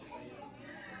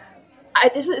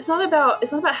 It's not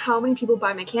about how many people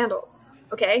buy my candles.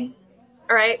 Okay,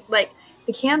 all right. Like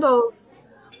the candles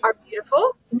are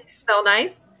beautiful. They smell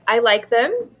nice. I like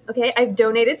them. Okay, I've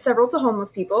donated several to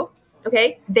homeless people.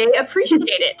 Okay, they appreciate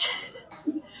it.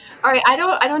 All right, I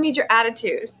don't need your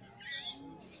attitude.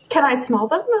 Can I smell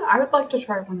them? I would like to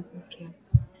try one of these candles.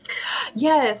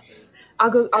 Yes, I'll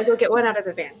go get one out of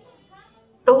the van.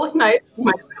 They'll look nice,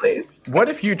 my please. What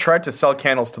if you tried to sell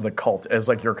candles to the cult as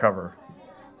like your cover?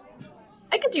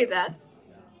 I could do that.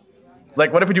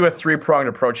 Like, what if we do a 3-pronged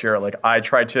approach here? Like, I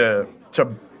try to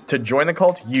join the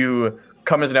cult, you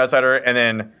come as an outsider, and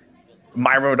then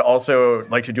Myron would also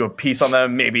like to do a piece on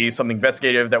them, maybe something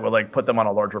investigative that would like put them on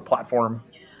a larger platform.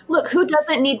 Look, who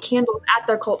doesn't need candles at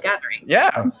their cult gathering? Yeah.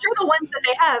 I'm sure the ones that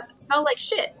they have smell like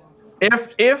shit.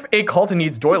 If a cult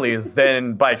needs doilies,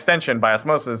 then by extension, by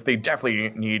osmosis, they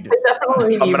definitely need. I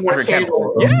definitely A need more menagerie candles.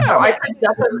 candles. Yeah. So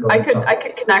I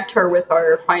could connect her with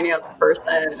our finance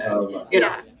person. And,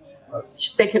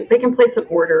 they can place an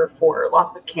order for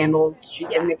lots of candles. She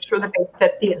can make sure that they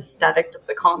fit the aesthetic of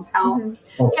the compound.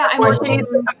 Mm-hmm. Yeah, I'm Why she needs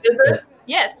working. to come visit.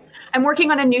 Yes, I'm working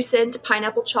on a new scent,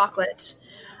 pineapple chocolate,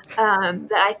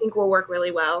 that I think will work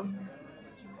really well.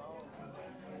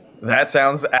 That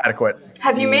sounds adequate.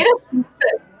 Have you made a beef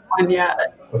one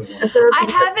yet? Is there a I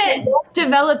beef haven't candle?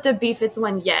 developed a beef it's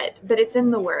one yet, but it's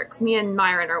in the works. Me and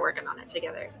Myron are working on it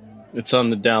together. It's on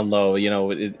the down low.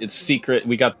 It's secret.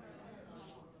 We got.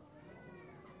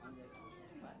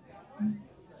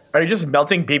 Are you just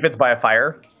melting beefits by a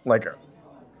fire? Like,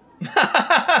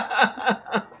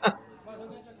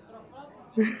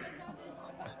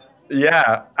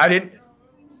 yeah, I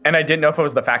didn't know if it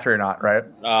was the factory or not, right?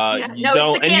 Yeah. You No,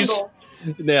 don't, it's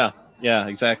the and candles. yeah,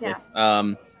 exactly.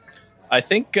 I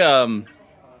think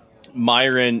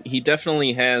Myron, he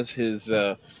definitely has his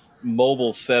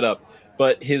mobile setup,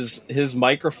 but his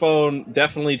microphone,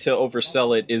 definitely to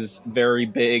oversell it, is very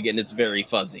big and it's very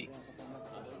fuzzy.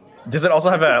 Does it also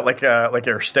have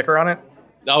a sticker on it?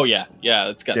 Oh yeah,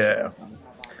 it's got. Yeah.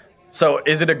 So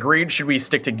is it agreed? Should we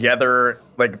stick together?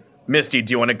 Like, Misty,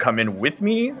 do you want to come in with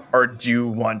me, or do you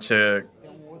want to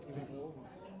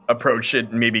approach it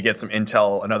and maybe get some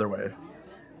intel another way?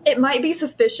 It might be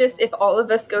suspicious if all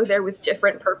of us go there with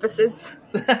different purposes.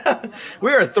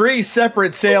 We are 3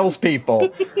 separate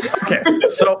salespeople. Okay,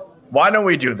 so why don't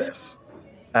we do this?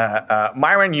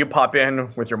 Myron, you pop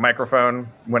in with your microphone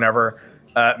whenever.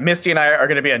 Misty and I are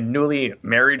going to be a newly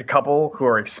married couple who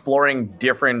are exploring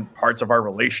different parts of our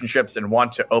relationships and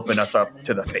want to open us up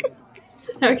to the faith.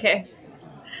 Okay.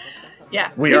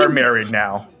 Yeah. We are married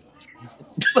now.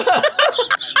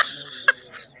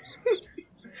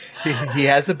 He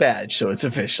has a badge, so it's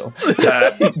official.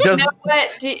 Does, No,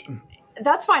 but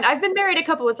that's fine. I've been married a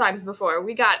couple of times before.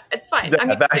 It's fine. I'm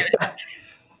used to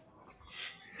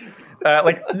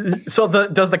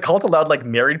it. does the cult allow like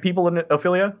married people in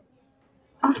Ophelia?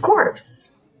 Of course.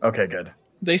 Okay, good.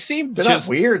 They seem They're just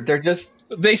not weird. They're just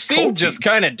they seem culty. just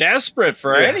kind of desperate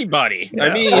for Yeah. anybody. Yeah. I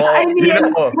mean,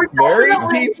 Well, We're married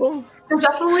definitely, people. they're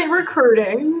definitely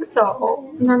recruiting,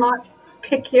 so they're not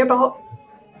picky about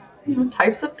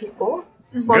types of people.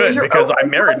 As long as Good, you're because open I'm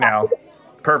to married the now. message.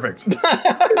 Perfect.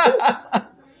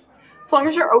 As long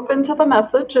as you're open to the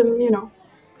message and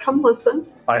come listen.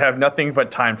 I have nothing but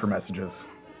time for messages.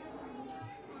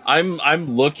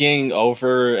 I'm looking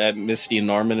over at Misty and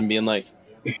Norman and being like,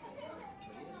 "You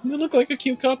look like a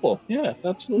cute couple." Yeah,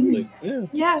 absolutely. Yeah.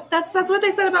 Yeah, that's what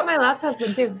they said about my last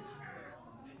husband too.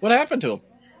 What happened to him?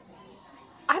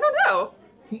 I don't know.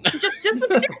 just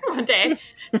disappeared one day.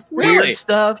 Really? Weird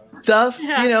stuff,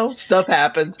 Yeah. stuff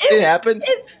happens. It happens.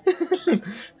 It's.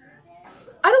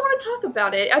 I don't want to talk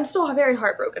about it. I'm still very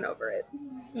heartbroken over it.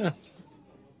 Yeah.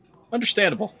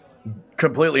 Understandable.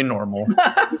 Completely normal.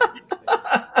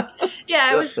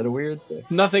 Yeah, it That's was. a weird thing.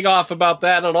 Nothing off about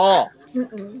that at all.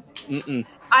 Mm-mm. Mm-mm.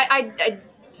 I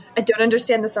don't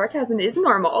understand the sarcasm. It is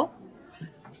normal.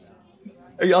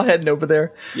 Are y'all heading over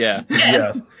there? Yeah.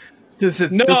 Yes.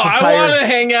 No, I want to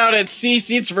hang out at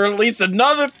CC's for at least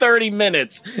another 30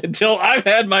 minutes until I've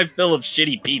had my fill of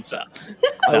shitty pizza.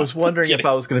 I was wondering kidding. if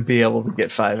I was going to be able to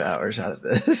get 5 hours out of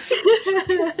this.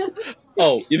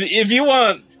 Oh, if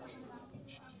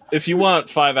you want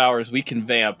 5 hours, we can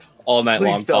vamp all night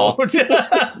long, Please Paul. don't.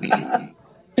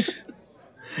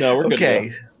 No, we're good. Okay.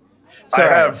 now. I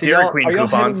alright, have Dairy y'all- Queen are y'all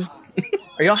coupons.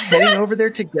 Are y'all heading over there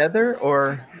together,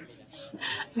 or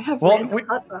I have Well, random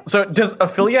hot sauce. So does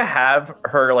Ophelia have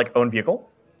her like own vehicle?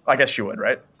 I guess she would,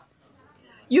 right?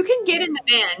 You can get in the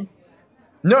van.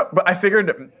 No, but I figured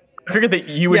that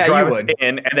you would Yeah, drive you us would.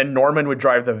 in, and then Norman would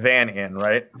drive the van in,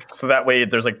 right? So that way,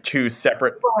 there's like two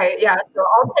separate. Right, yeah. So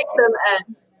I'll take them in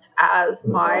as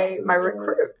my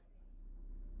recruit.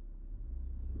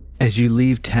 as you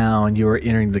leave town, you are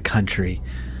entering the country.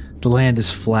 The land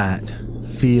is flat,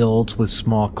 fields with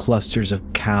small clusters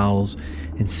of cows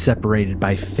and separated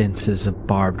by fences of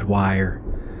barbed wire.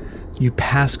 You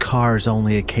pass cars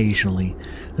only occasionally,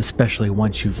 especially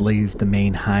once you've left the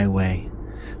main highway.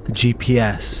 The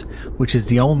GPS, which is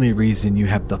the only reason you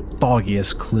have the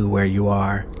foggiest clue where you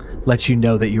are, lets you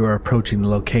know that you are approaching the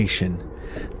location.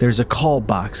 There's a call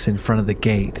box in front of the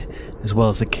gate, as well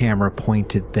as a camera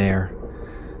pointed there.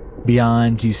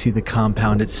 Beyond, you see the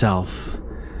compound itself,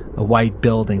 a white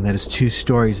building that is 2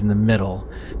 stories in the middle,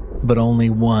 but only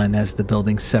one as the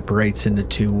building separates into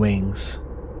 2 wings.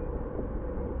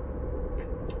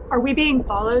 Are we being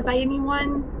followed by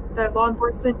anyone? The law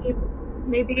enforcement people,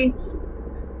 maybe?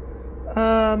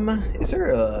 Is there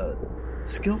a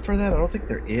skill for that? I don't think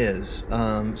there is.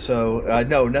 No,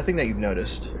 nothing that you've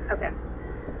noticed. Okay.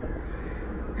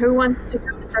 Who wants to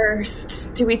go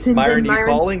first? Do we send Myron, in you Myron?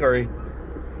 calling, or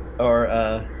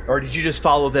did you just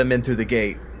follow them in through the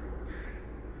gate?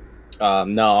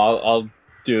 No,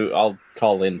 I'll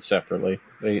call in separately.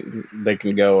 They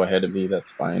can go ahead of me.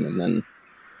 That's fine, and then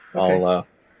I'll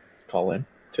call in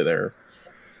to their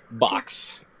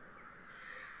box.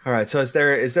 All right. So as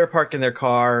they're parking their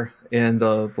car in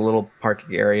the little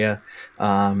parking area,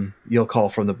 you'll call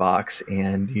from the box,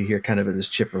 and you hear kind of this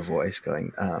chipper voice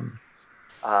going,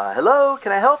 "Hello,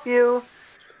 can I help you?"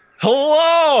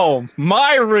 Hello,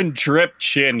 Myron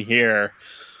Dripchin here.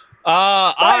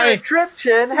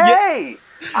 Dripchin, hey,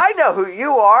 I know who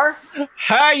you are.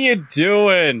 How you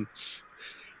doing?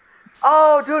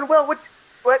 Oh, doing well. What?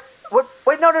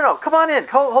 Wait, no. Come on in.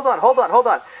 Hold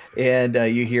on. And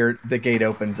you hear the gate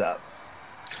opens up.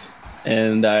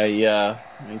 And I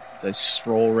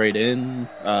stroll right in.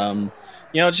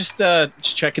 Just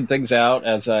checking things out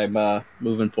as I'm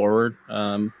moving forward.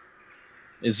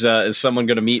 Is someone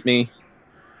going to meet me?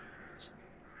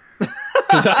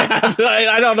 'Cause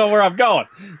I don't know where I'm going.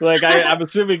 Like I'm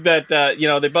assuming that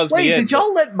they buzzed me in. Did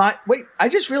y'all let I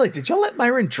just realized, did y'all let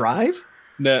Myron drive?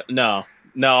 No.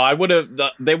 I would have.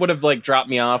 They would have like dropped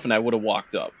me off, and I would have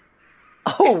walked up.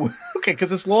 Oh, okay,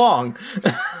 because it's long.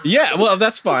 Yeah, well,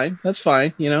 that's fine. That's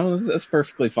fine. That's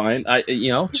perfectly fine. I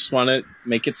just want to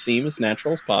make it seem as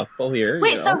natural as possible here.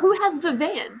 Wait, so who has the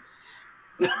van?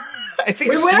 I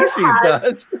think We would have Cece's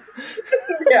does.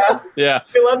 Yeah, Yeah,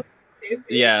 we love Stacey.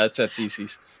 yeah, it's at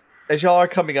CC's. As y'all are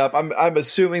coming up, I'm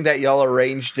assuming that y'all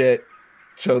arranged it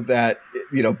so that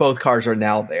both cars are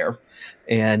now there,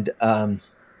 and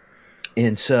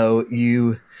so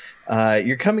you're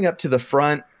coming up to the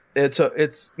front. It's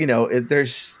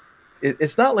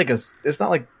not like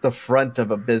the front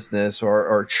of a business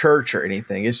or church or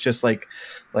anything. It's just like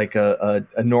a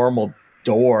normal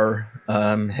door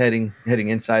heading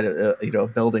inside a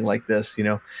building like this.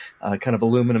 Kind of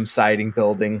aluminum siding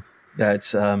building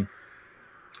that's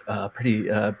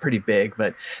pretty big.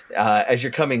 But as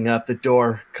you're coming up, the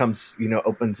door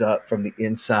opens up from the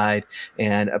inside,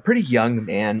 and a pretty young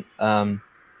man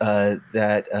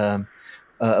that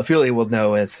Ophelia will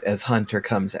know as Hunter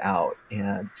comes out,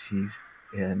 and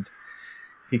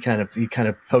he kind of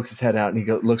pokes his head out, and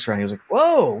he looks around. He goes like,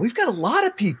 "Whoa, we've got a lot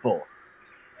of people."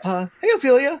 Hey,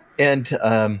 Ophelia, and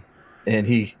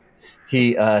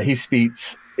he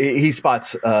spots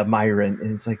Myron,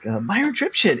 and it's like, Myron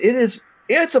Dripchin,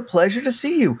 it's a pleasure to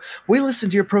see you. We listen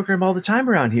to your program all the time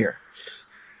around here.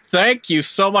 Thank you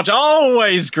so much.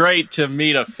 Always great to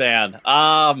meet a fan.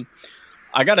 I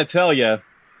got to tell you,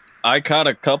 I caught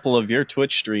a couple of your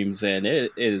Twitch streams, and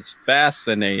it is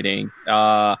fascinating.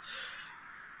 I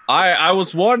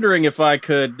was wondering if I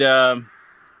could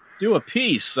do a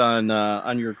piece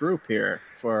on your group here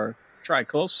for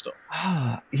Tri-Coastal.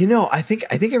 I think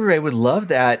everybody would love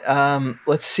that.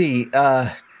 Let's see.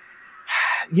 The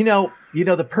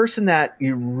person that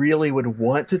you really would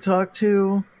want to talk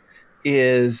to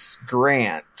is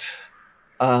Grant.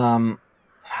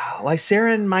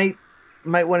 Lysarin might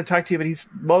want to talk to you, but he's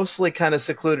mostly kind of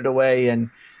secluded away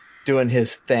and doing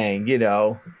his thing,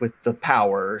 with the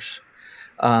powers.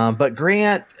 But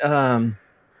Grant,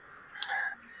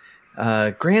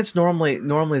 Grant's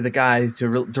normally the guy to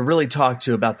really talk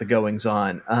to about the goings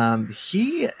on.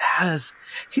 He's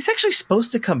actually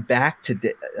supposed to come back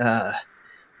today.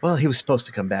 He was supposed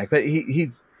to come back, but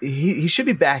he should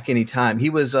be back anytime. He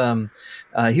was at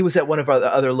one of our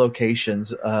other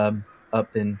locations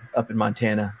up in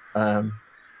Montana,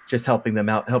 just helping them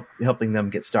out, helping them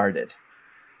get started.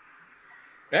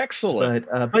 Excellent.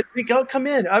 But go come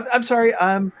in. I'm sorry.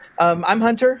 I'm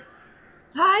Hunter.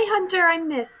 Hi, Hunter. I'm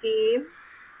Misty.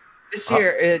 Misty,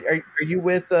 are you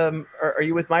with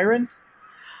Myron?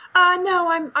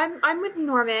 No, I'm with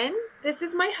Norman. This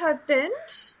is my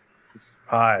husband.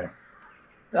 Hi.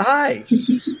 Hi.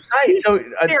 So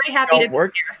very happy to be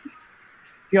here.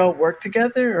 Y'all work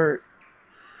together, or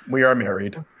we are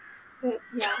married? Yeah.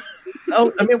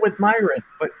 Oh, I mean with Myron,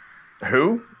 but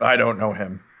who? I don't know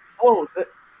him.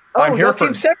 I'm here for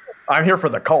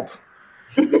the cult.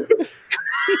 Yeah.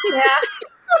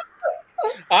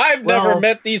 I've never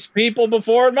met these people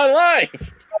before in my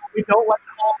life. We don't like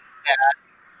to call that,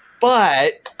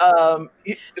 but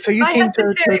so you came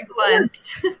to very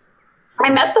blunt. I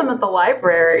met them at the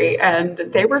library, and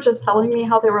they were just telling me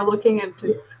how they were looking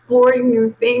into exploring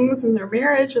new things in their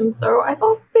marriage, and so I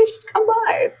thought they should come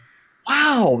by.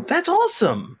 Wow, that's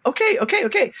awesome. Okay. All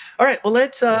right, well,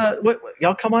 let's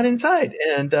y'all come on inside,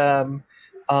 and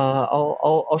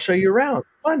I'll show you around.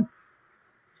 Fun.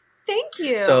 Thank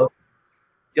you. So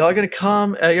y'all are gonna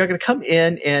come. You're gonna come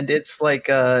in, and it's like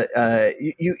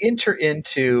you enter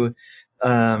into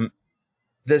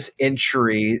this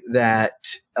entry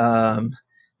that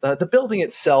the building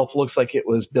itself looks like it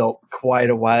was built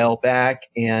quite a while back,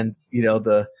 and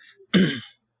the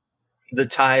the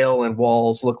tile and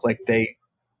walls look like they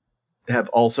have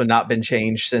also not been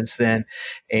changed since then,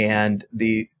 and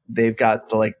they've got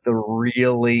the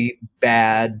really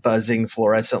bad buzzing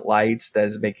fluorescent lights that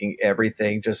is making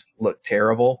everything just look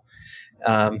terrible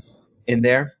in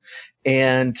there.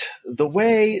 And the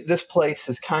way this place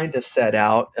is kind of set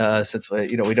out, since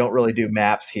we don't really do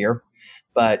maps here,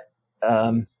 but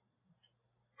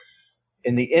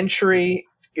in the entry,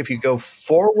 if you go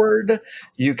forward,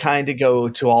 you kind of go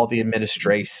to all the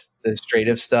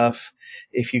administrative stuff.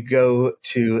 If you go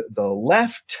to the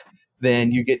left,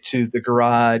 then you get to the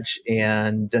garage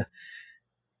and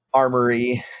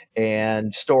armory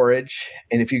and storage.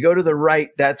 And if you go to the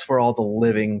right, that's where all the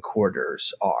living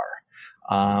quarters are.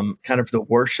 Kind of the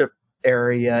worship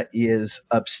area is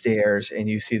upstairs, and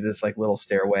you see this little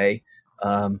stairway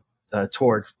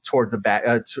toward the back,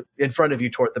 in front of you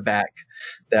toward the back,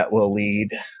 that will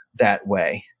lead that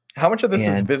way. How much of this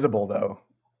is visible, though?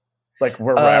 Like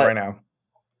where we're at right now?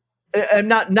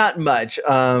 Not much.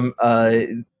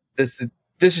 This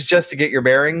is just to get your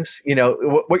bearings.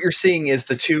 What you're seeing is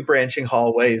the two branching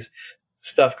hallways,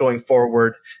 stuff going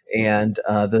forward, and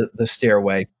the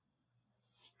stairway.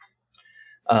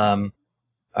 I'm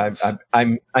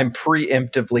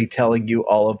preemptively telling you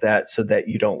all of that so that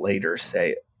you don't later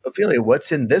say, Ophelia,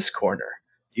 what's in this corner?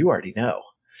 You already know.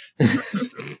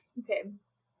 Okay.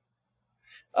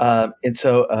 And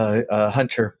so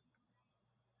Hunter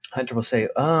will say,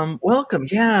 welcome.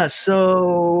 Yeah.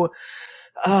 So,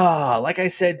 like I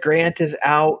said, Grant is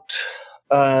out.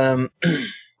 And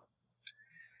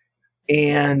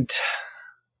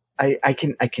I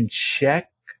can check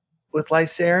with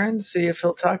Lysarin, see if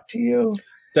he'll talk to you.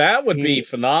 That would be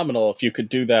phenomenal if you could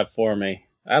do that for me.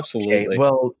 Absolutely. Okay,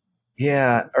 well,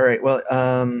 yeah. All right. Well,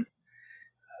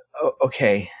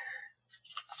 okay.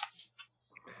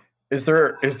 Is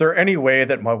there any way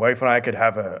that my wife and I could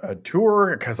have a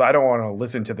tour? Because I don't want to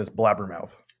listen to this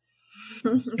blabbermouth.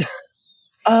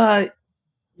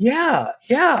 Yeah.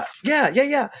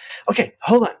 Okay,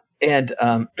 hold on. And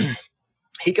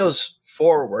he goes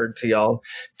forward to y'all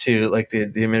to the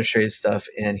administrative stuff,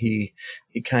 and he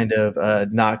kind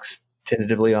of knocks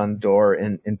tentatively on the door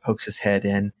and pokes his head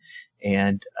in,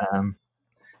 and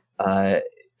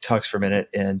talks for a minute,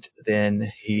 and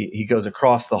then he goes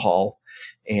across the hall,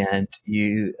 and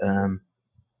you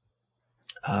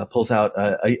pulls out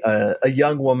a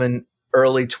young woman,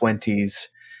 early 20s,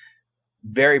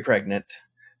 very pregnant,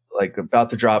 like about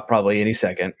to drop probably any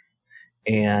second.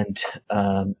 And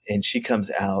she comes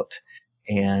out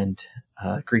and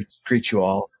greets you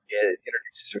all. It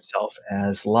introduces herself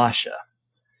as Lasha.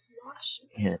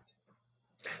 And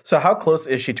So how close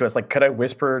is she to us? Like, could I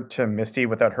whisper to Misty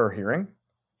without her hearing?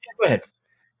 go ahead.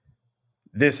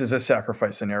 This is a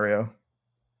sacrifice scenario.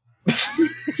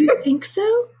 You think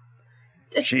so?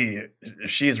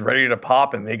 She's ready to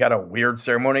pop, and they got a weird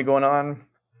ceremony going on.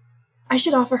 I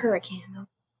should offer her a candle.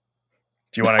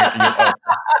 Do you want to?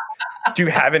 Do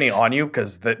you have any on you?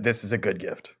 Because this is a good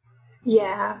gift.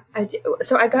 Yeah, I do.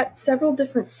 So I got several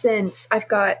different scents. I've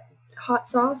got hot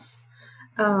sauce.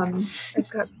 I've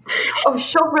got. Oh,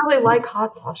 she'll really like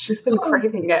hot sauce. She's been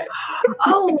craving it.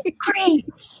 Oh,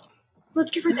 great!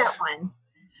 Let's give her that one.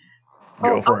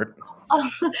 Go for it.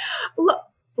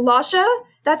 Lasha,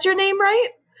 that's your name, right?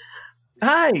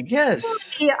 Hi,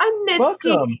 yes. Yeah, I'm Misty.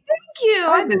 Welcome. Thank you.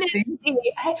 Hi, I'm Misty.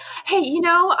 Hey,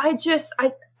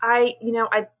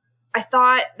 I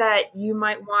thought that you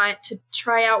might want to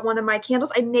try out one of my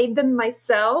candles. I made them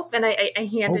myself, and I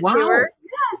handed it to her.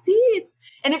 Yeah, see, it's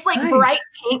like nice. bright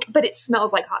pink, but it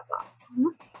smells like hot sauce.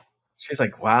 She's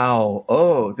like, wow.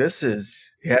 Oh, this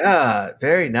is,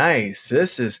 very nice.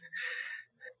 This will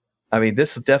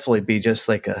definitely be just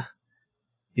like a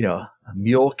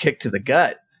mule kick to the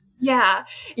gut. Yeah.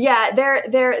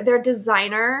 They're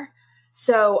designer.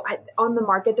 So on the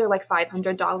market, they're like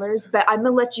 $500, but I'm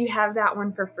gonna let you have that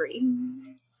one for free.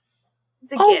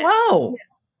 It's a gift. Wow.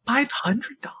 $500.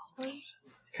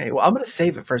 Okay, well, I'm going to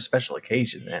save it for a special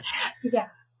occasion then.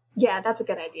 Yeah, that's a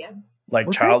good idea. Like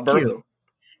Well, childbirth. thank you.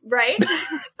 Right?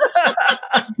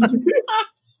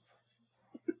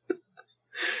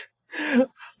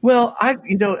 Well, I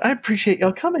appreciate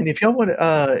y'all coming. If y'all want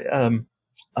to,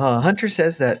 Hunter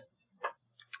says that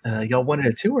y'all wanted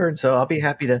a tour, and so I'll be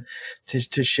happy to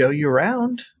show you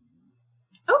around.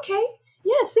 Okay.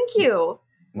 Yes, thank you.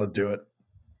 Let's do it.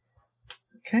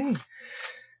 Okay.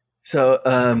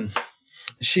 So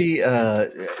she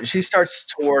starts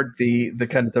toward the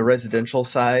kind of the residential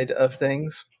side of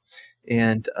things,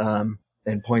 and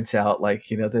points out, like,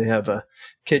 they have a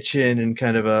kitchen and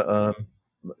kind of a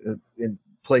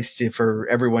place for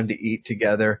everyone to eat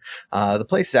together. The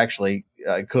place actually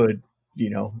could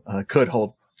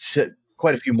hold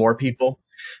quite a few more people.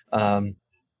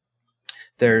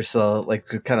 There's like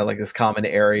kind of like this common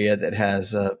area that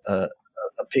has a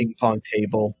ping pong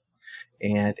table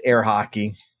and air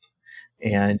hockey,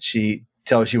 and she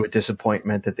tells you with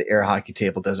disappointment that the air hockey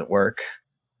table doesn't work.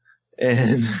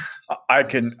 And I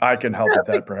can help with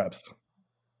that, perhaps.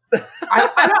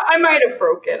 I might have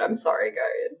broke it. I'm sorry,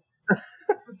 guys.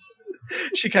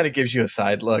 she kind of gives you a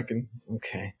side look, and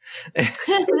okay. It's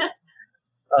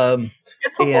a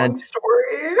long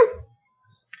story.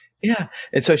 Yeah,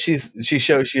 and so she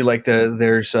shows you like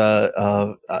there's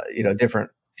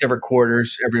different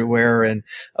quarters everywhere, and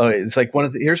it's like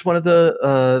here's one of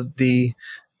the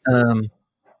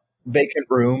vacant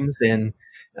rooms, and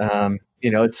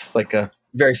it's like a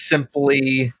very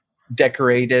simply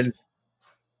decorated.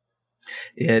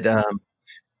 It has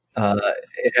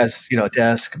a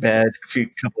desk, bed, a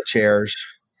couple of chairs,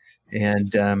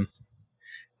 and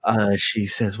she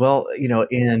says, well,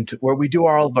 and where we do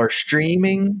all of our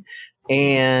streaming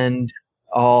and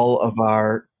all of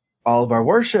our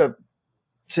worship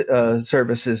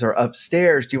services are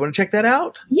upstairs. Do you want to check that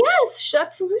out? Yes,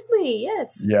 absolutely.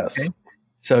 Yes. Yes. Okay.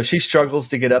 So she struggles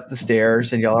to get up the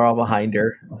stairs, and y'all are all behind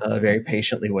her, very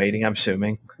patiently waiting, I'm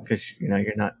assuming, because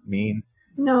you're not mean.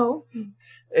 No.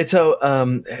 And so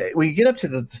when you get up to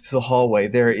the hallway,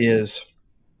 there is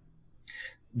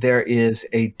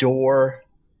a door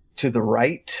to the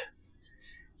right,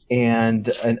 and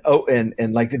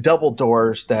like the double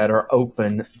doors that are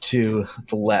open to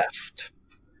the left.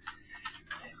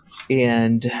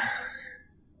 And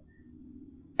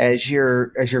as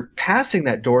you're passing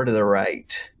that door to the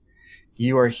right,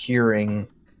 you are hearing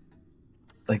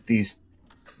like this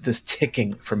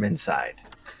ticking from inside.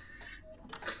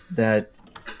 That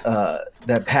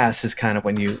passes kind of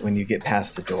when you get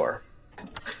past the door.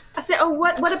 I say, oh,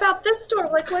 what about this door?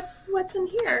 Like, what's in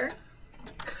here?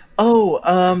 Oh,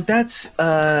 that's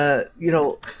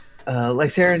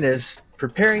Lysarin is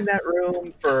preparing that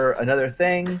room for another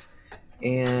thing,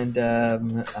 and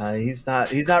he's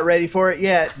not ready for it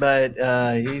yet. But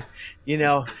you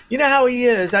know how he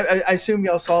is. I assume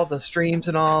y'all saw the streams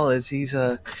and all. Is he's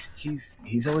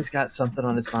always got something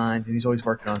on his mind, and he's always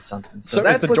working on something. So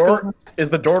that's is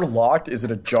the door locked? Is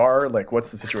it ajar? Like, what's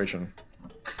the situation?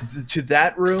 To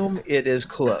that room, it is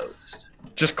closed.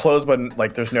 Just closed, but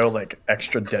like there's no like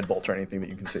extra deadbolt or anything that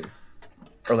you can see,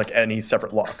 or like any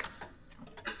separate lock.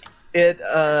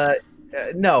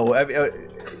 No, I mean,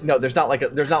 no. There's not like a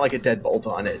deadbolt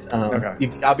on it. Okay. You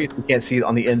obviously can't see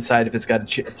on the inside if it's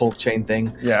got a pull chain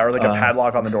thing. Yeah, or like a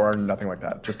padlock on the door, and nothing like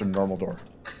that. Just a normal door.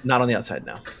 Not on the outside,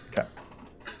 no. Okay.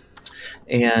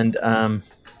 And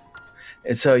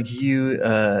so you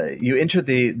enter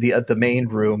the main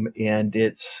room, and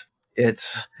it's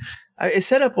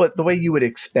set up the way you would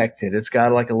expect it. It's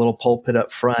got like a little pulpit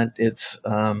up front. It's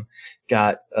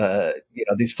got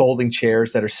these folding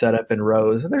chairs that are set up in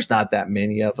rows, and there's not that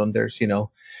many of them. There's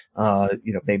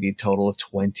maybe a total of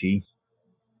 20,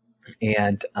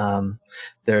 and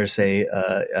there's a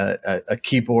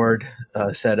keyboard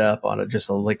set up on just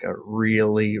a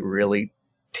really, really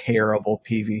terrible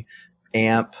PV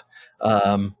amp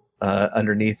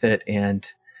underneath it,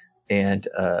 and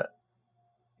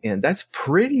that's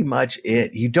pretty much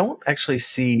it. You don't actually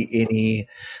see any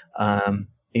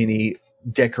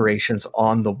decorations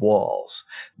on the walls.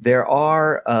 There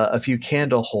are a few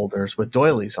candle holders with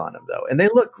doilies on them, though, and they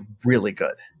look really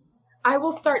good. I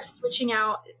will start switching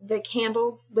out the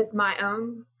candles with my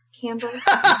own candles.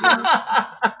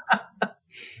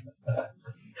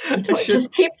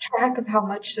 Just keep track of how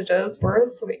much it is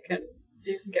worth so you can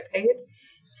get paid.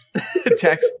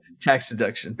 Tax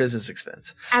deduction, business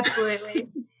expense. Absolutely.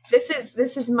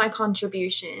 This is my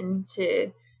contribution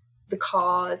to the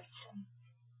cause.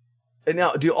 And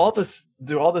now, do all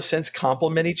the scents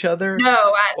complement each other?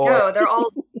 No, no,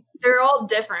 they're all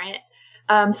different.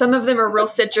 Some of them are real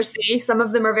citrusy. Some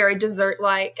of them are very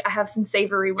dessert-like. I have some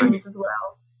savory ones as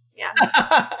well. Yeah.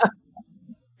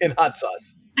 And hot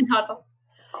sauce. And hot sauce.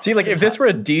 See, like if this were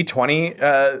a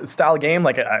D20 style game,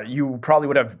 like you probably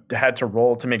would have had to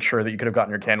roll to make sure that you could have gotten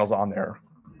your candles on there.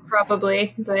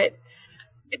 Probably, but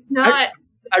it's not.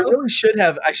 I really should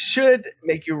have. I should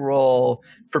make you roll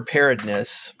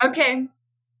preparedness. Okay.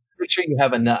 Make sure you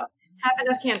have enough. Have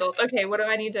enough candles. Okay, what do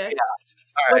I need to? Yeah.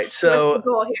 All right. So what's the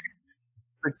goal here?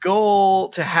 The goal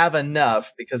to have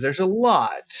enough, because there's a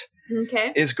lot,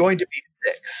 okay, is going to be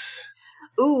 6.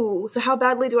 Ooh, so how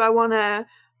badly do I want to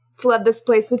flood this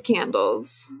place with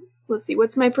candles? Let's see.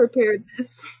 What's my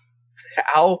preparedness?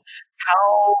 How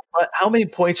many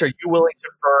points are you willing to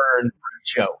burn for a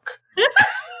joke?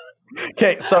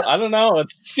 Okay, so I don't know.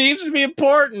 It seems to be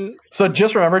important. So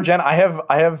just remember, Jen, I have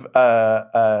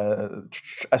a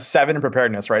 7 in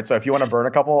preparedness, right? So if you want to burn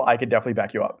a couple, I could definitely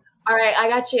back you up. All right, I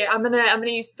got you. I'm gonna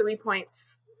use 3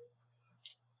 points.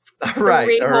 All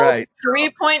right.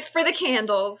 3 points for the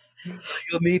candles.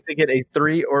 You'll need to get a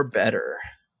 3 or better.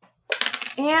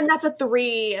 And that's a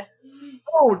 3.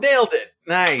 Oh, nailed it!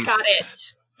 Nice. Got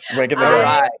it. All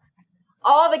right.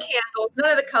 All the candles,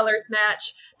 none of the colors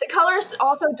match. The colors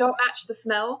also don't match the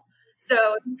smell,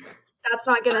 so that's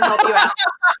not going to help you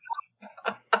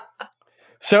out.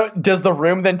 So does the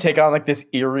room then take on like this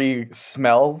eerie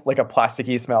smell, like a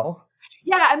plasticky smell?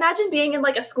 Yeah, imagine being in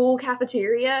like a school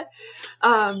cafeteria.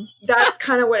 That's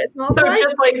kind of what it smells like.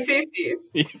 Just like Cece.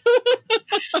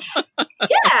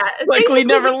 Yeah. Like we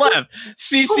never left.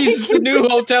 Cece's the new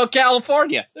Hotel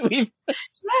California.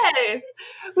 Yes.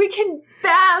 We can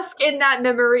bask in that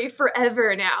memory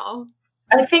forever now.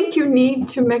 I think you need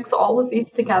to mix all of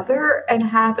these together and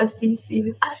have a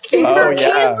Cece's super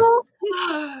candle.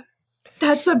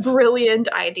 That's a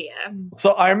brilliant idea.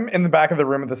 So I'm in the back of the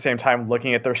room at the same time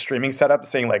looking at their streaming setup,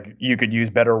 saying like you could use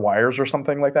better wires or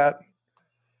something like that.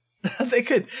 They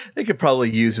could probably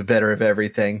use a better of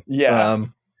everything. Yeah.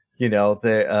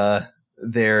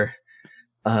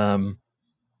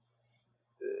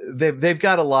 They've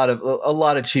got a lot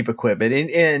of cheap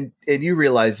equipment, and you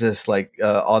realize this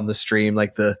on the stream,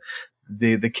 like the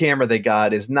camera they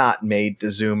got is not made to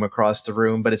zoom across the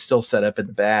room, but it's still set up in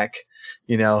the back,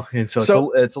 and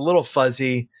so it's a little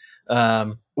fuzzy.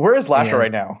 Where is Lasher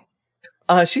right now?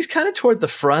 She's kind of toward the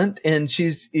front, and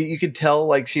you can tell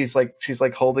like she's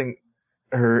holding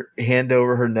her hand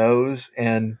over her nose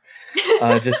and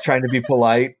just trying to be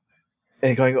polite.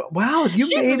 And going, wow,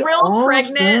 she's made real all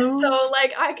pregnant, so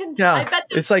like I bet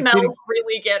the smells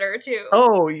really get her too.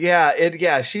 Oh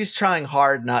yeah, she's trying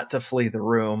hard not to flee the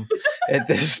room at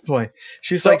this point.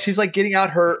 She's like getting out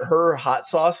her hot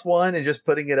sauce one and just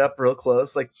putting it up real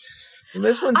close. Like,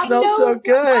 this one smells so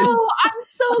good. Oh, I'm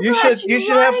so glad you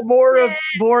should have more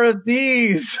of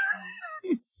these.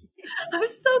 I'm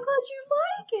so glad you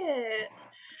like it.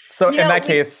 So in that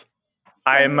case,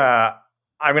 I'm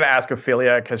going to ask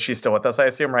Ophelia, because she's still with us, I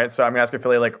assume, right? So I'm going to ask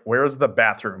Ophelia, like, where's the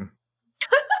bathroom?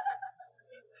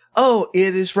 Oh,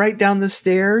 it is right down the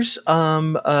stairs,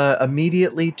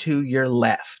 immediately to your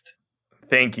left.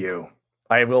 Thank you.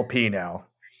 I will pee now.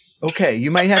 Okay, you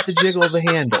might have to jiggle the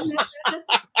handle.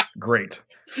 Great.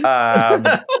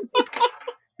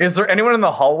 Is there anyone in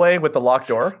the hallway with the locked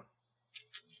door?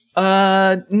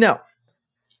 No.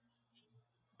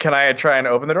 Can I try and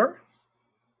open the door?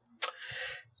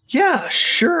 Yeah,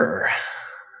 sure.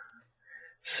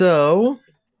 So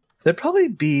there'd probably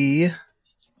be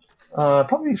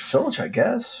Filch, I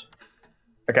guess.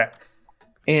 Okay.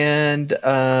 And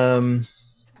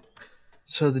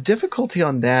so the difficulty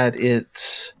on that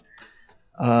is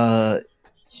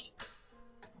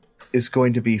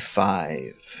going to be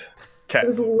 5. Okay. It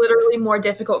was literally more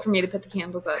difficult for me to put the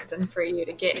candles up than for you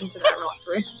to get into that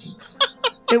room.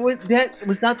 That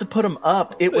was not to put them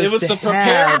up. It was to to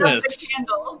prepare have this.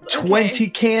 20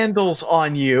 candles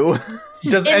on you.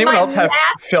 Does In anyone my else have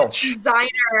massive Filch?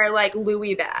 Designer like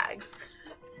Louis bag.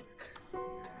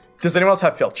 Does anyone else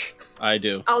have Filch? I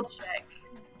do. I'll check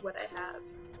what I have.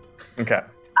 Okay.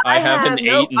 I have an 8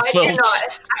 in I Filch.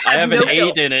 cannot. I have no an 8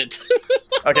 Filch. in it.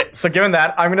 Okay, so given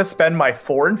that, I'm going to spend my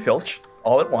 4 in Filch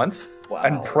all at once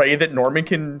and pray that Norman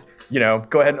can,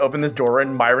 go ahead and open this door,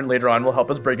 and Myron later on will help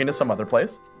us break into some other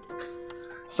place.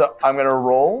 So I'm going to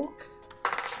roll,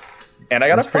 and I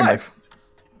got That's a pretty 5.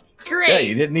 Great. Yeah,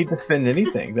 you didn't need to spend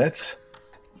anything. That's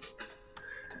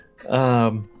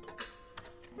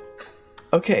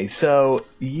okay, so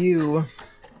you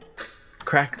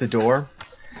crack the door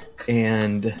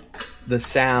and the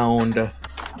sound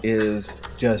is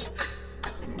just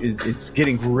it's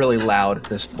getting really loud at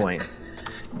this point.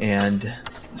 And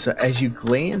so as you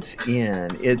glance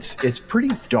in, it's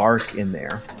pretty dark in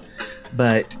there.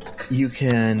 But you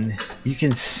can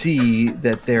see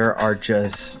that there are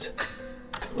just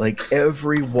like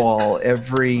every wall,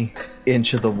 every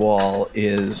inch of the wall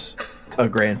is a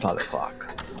grandfather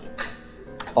clock,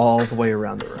 all the way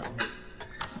around the room.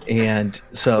 And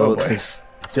so this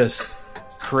just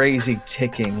crazy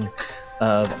ticking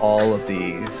of all of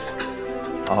these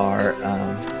are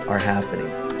happening.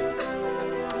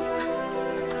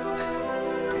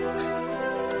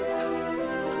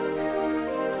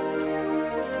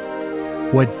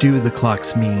 What do the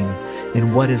clocks mean,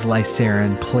 and what is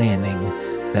Lysarin planning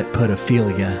that put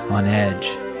Ophelia on edge?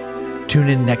 Tune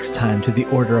in next time to the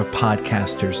Order of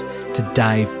Podcasters to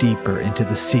dive deeper into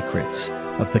the secrets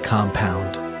of the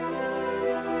compound.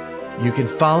 You can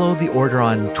follow the Order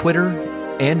on Twitter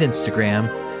and Instagram,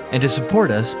 and to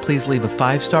support us, please leave a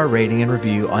 5-star rating and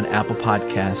review on Apple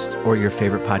Podcasts or your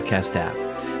favorite podcast app.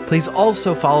 Please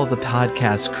also follow the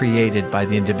podcasts created by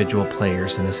the individual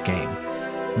players in this game.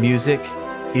 Music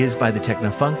is by the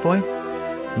Techno Funk Boy.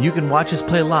 You can watch us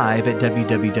play live at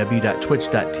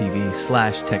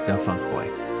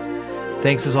www.twitch.tv/technofunkboy.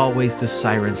 Thanks as always to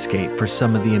Syrinscape for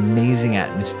some of the amazing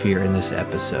atmosphere in this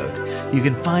episode. You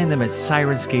can find them at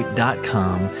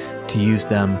Syrinscape.com to use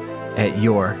them at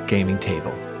your gaming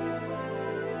table.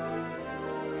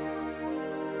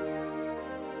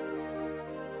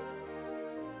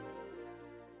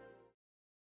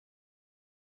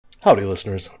 Howdy,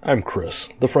 listeners. I'm Chris,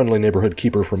 the friendly neighborhood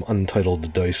keeper from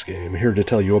Untitled Dice Game, here to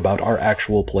tell you about our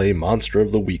actual play Monster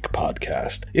of the Week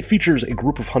podcast. It features a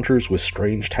group of hunters with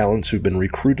strange talents who've been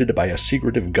recruited by a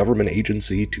secretive government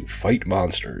agency to fight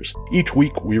monsters. Each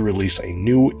week, we release a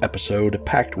new episode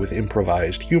packed with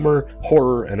improvised humor,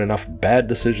 horror, and enough bad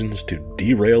decisions to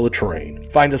derail a train.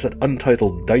 Find us at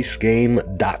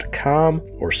untitleddicegame.com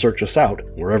or search us out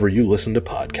wherever you listen to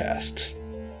podcasts.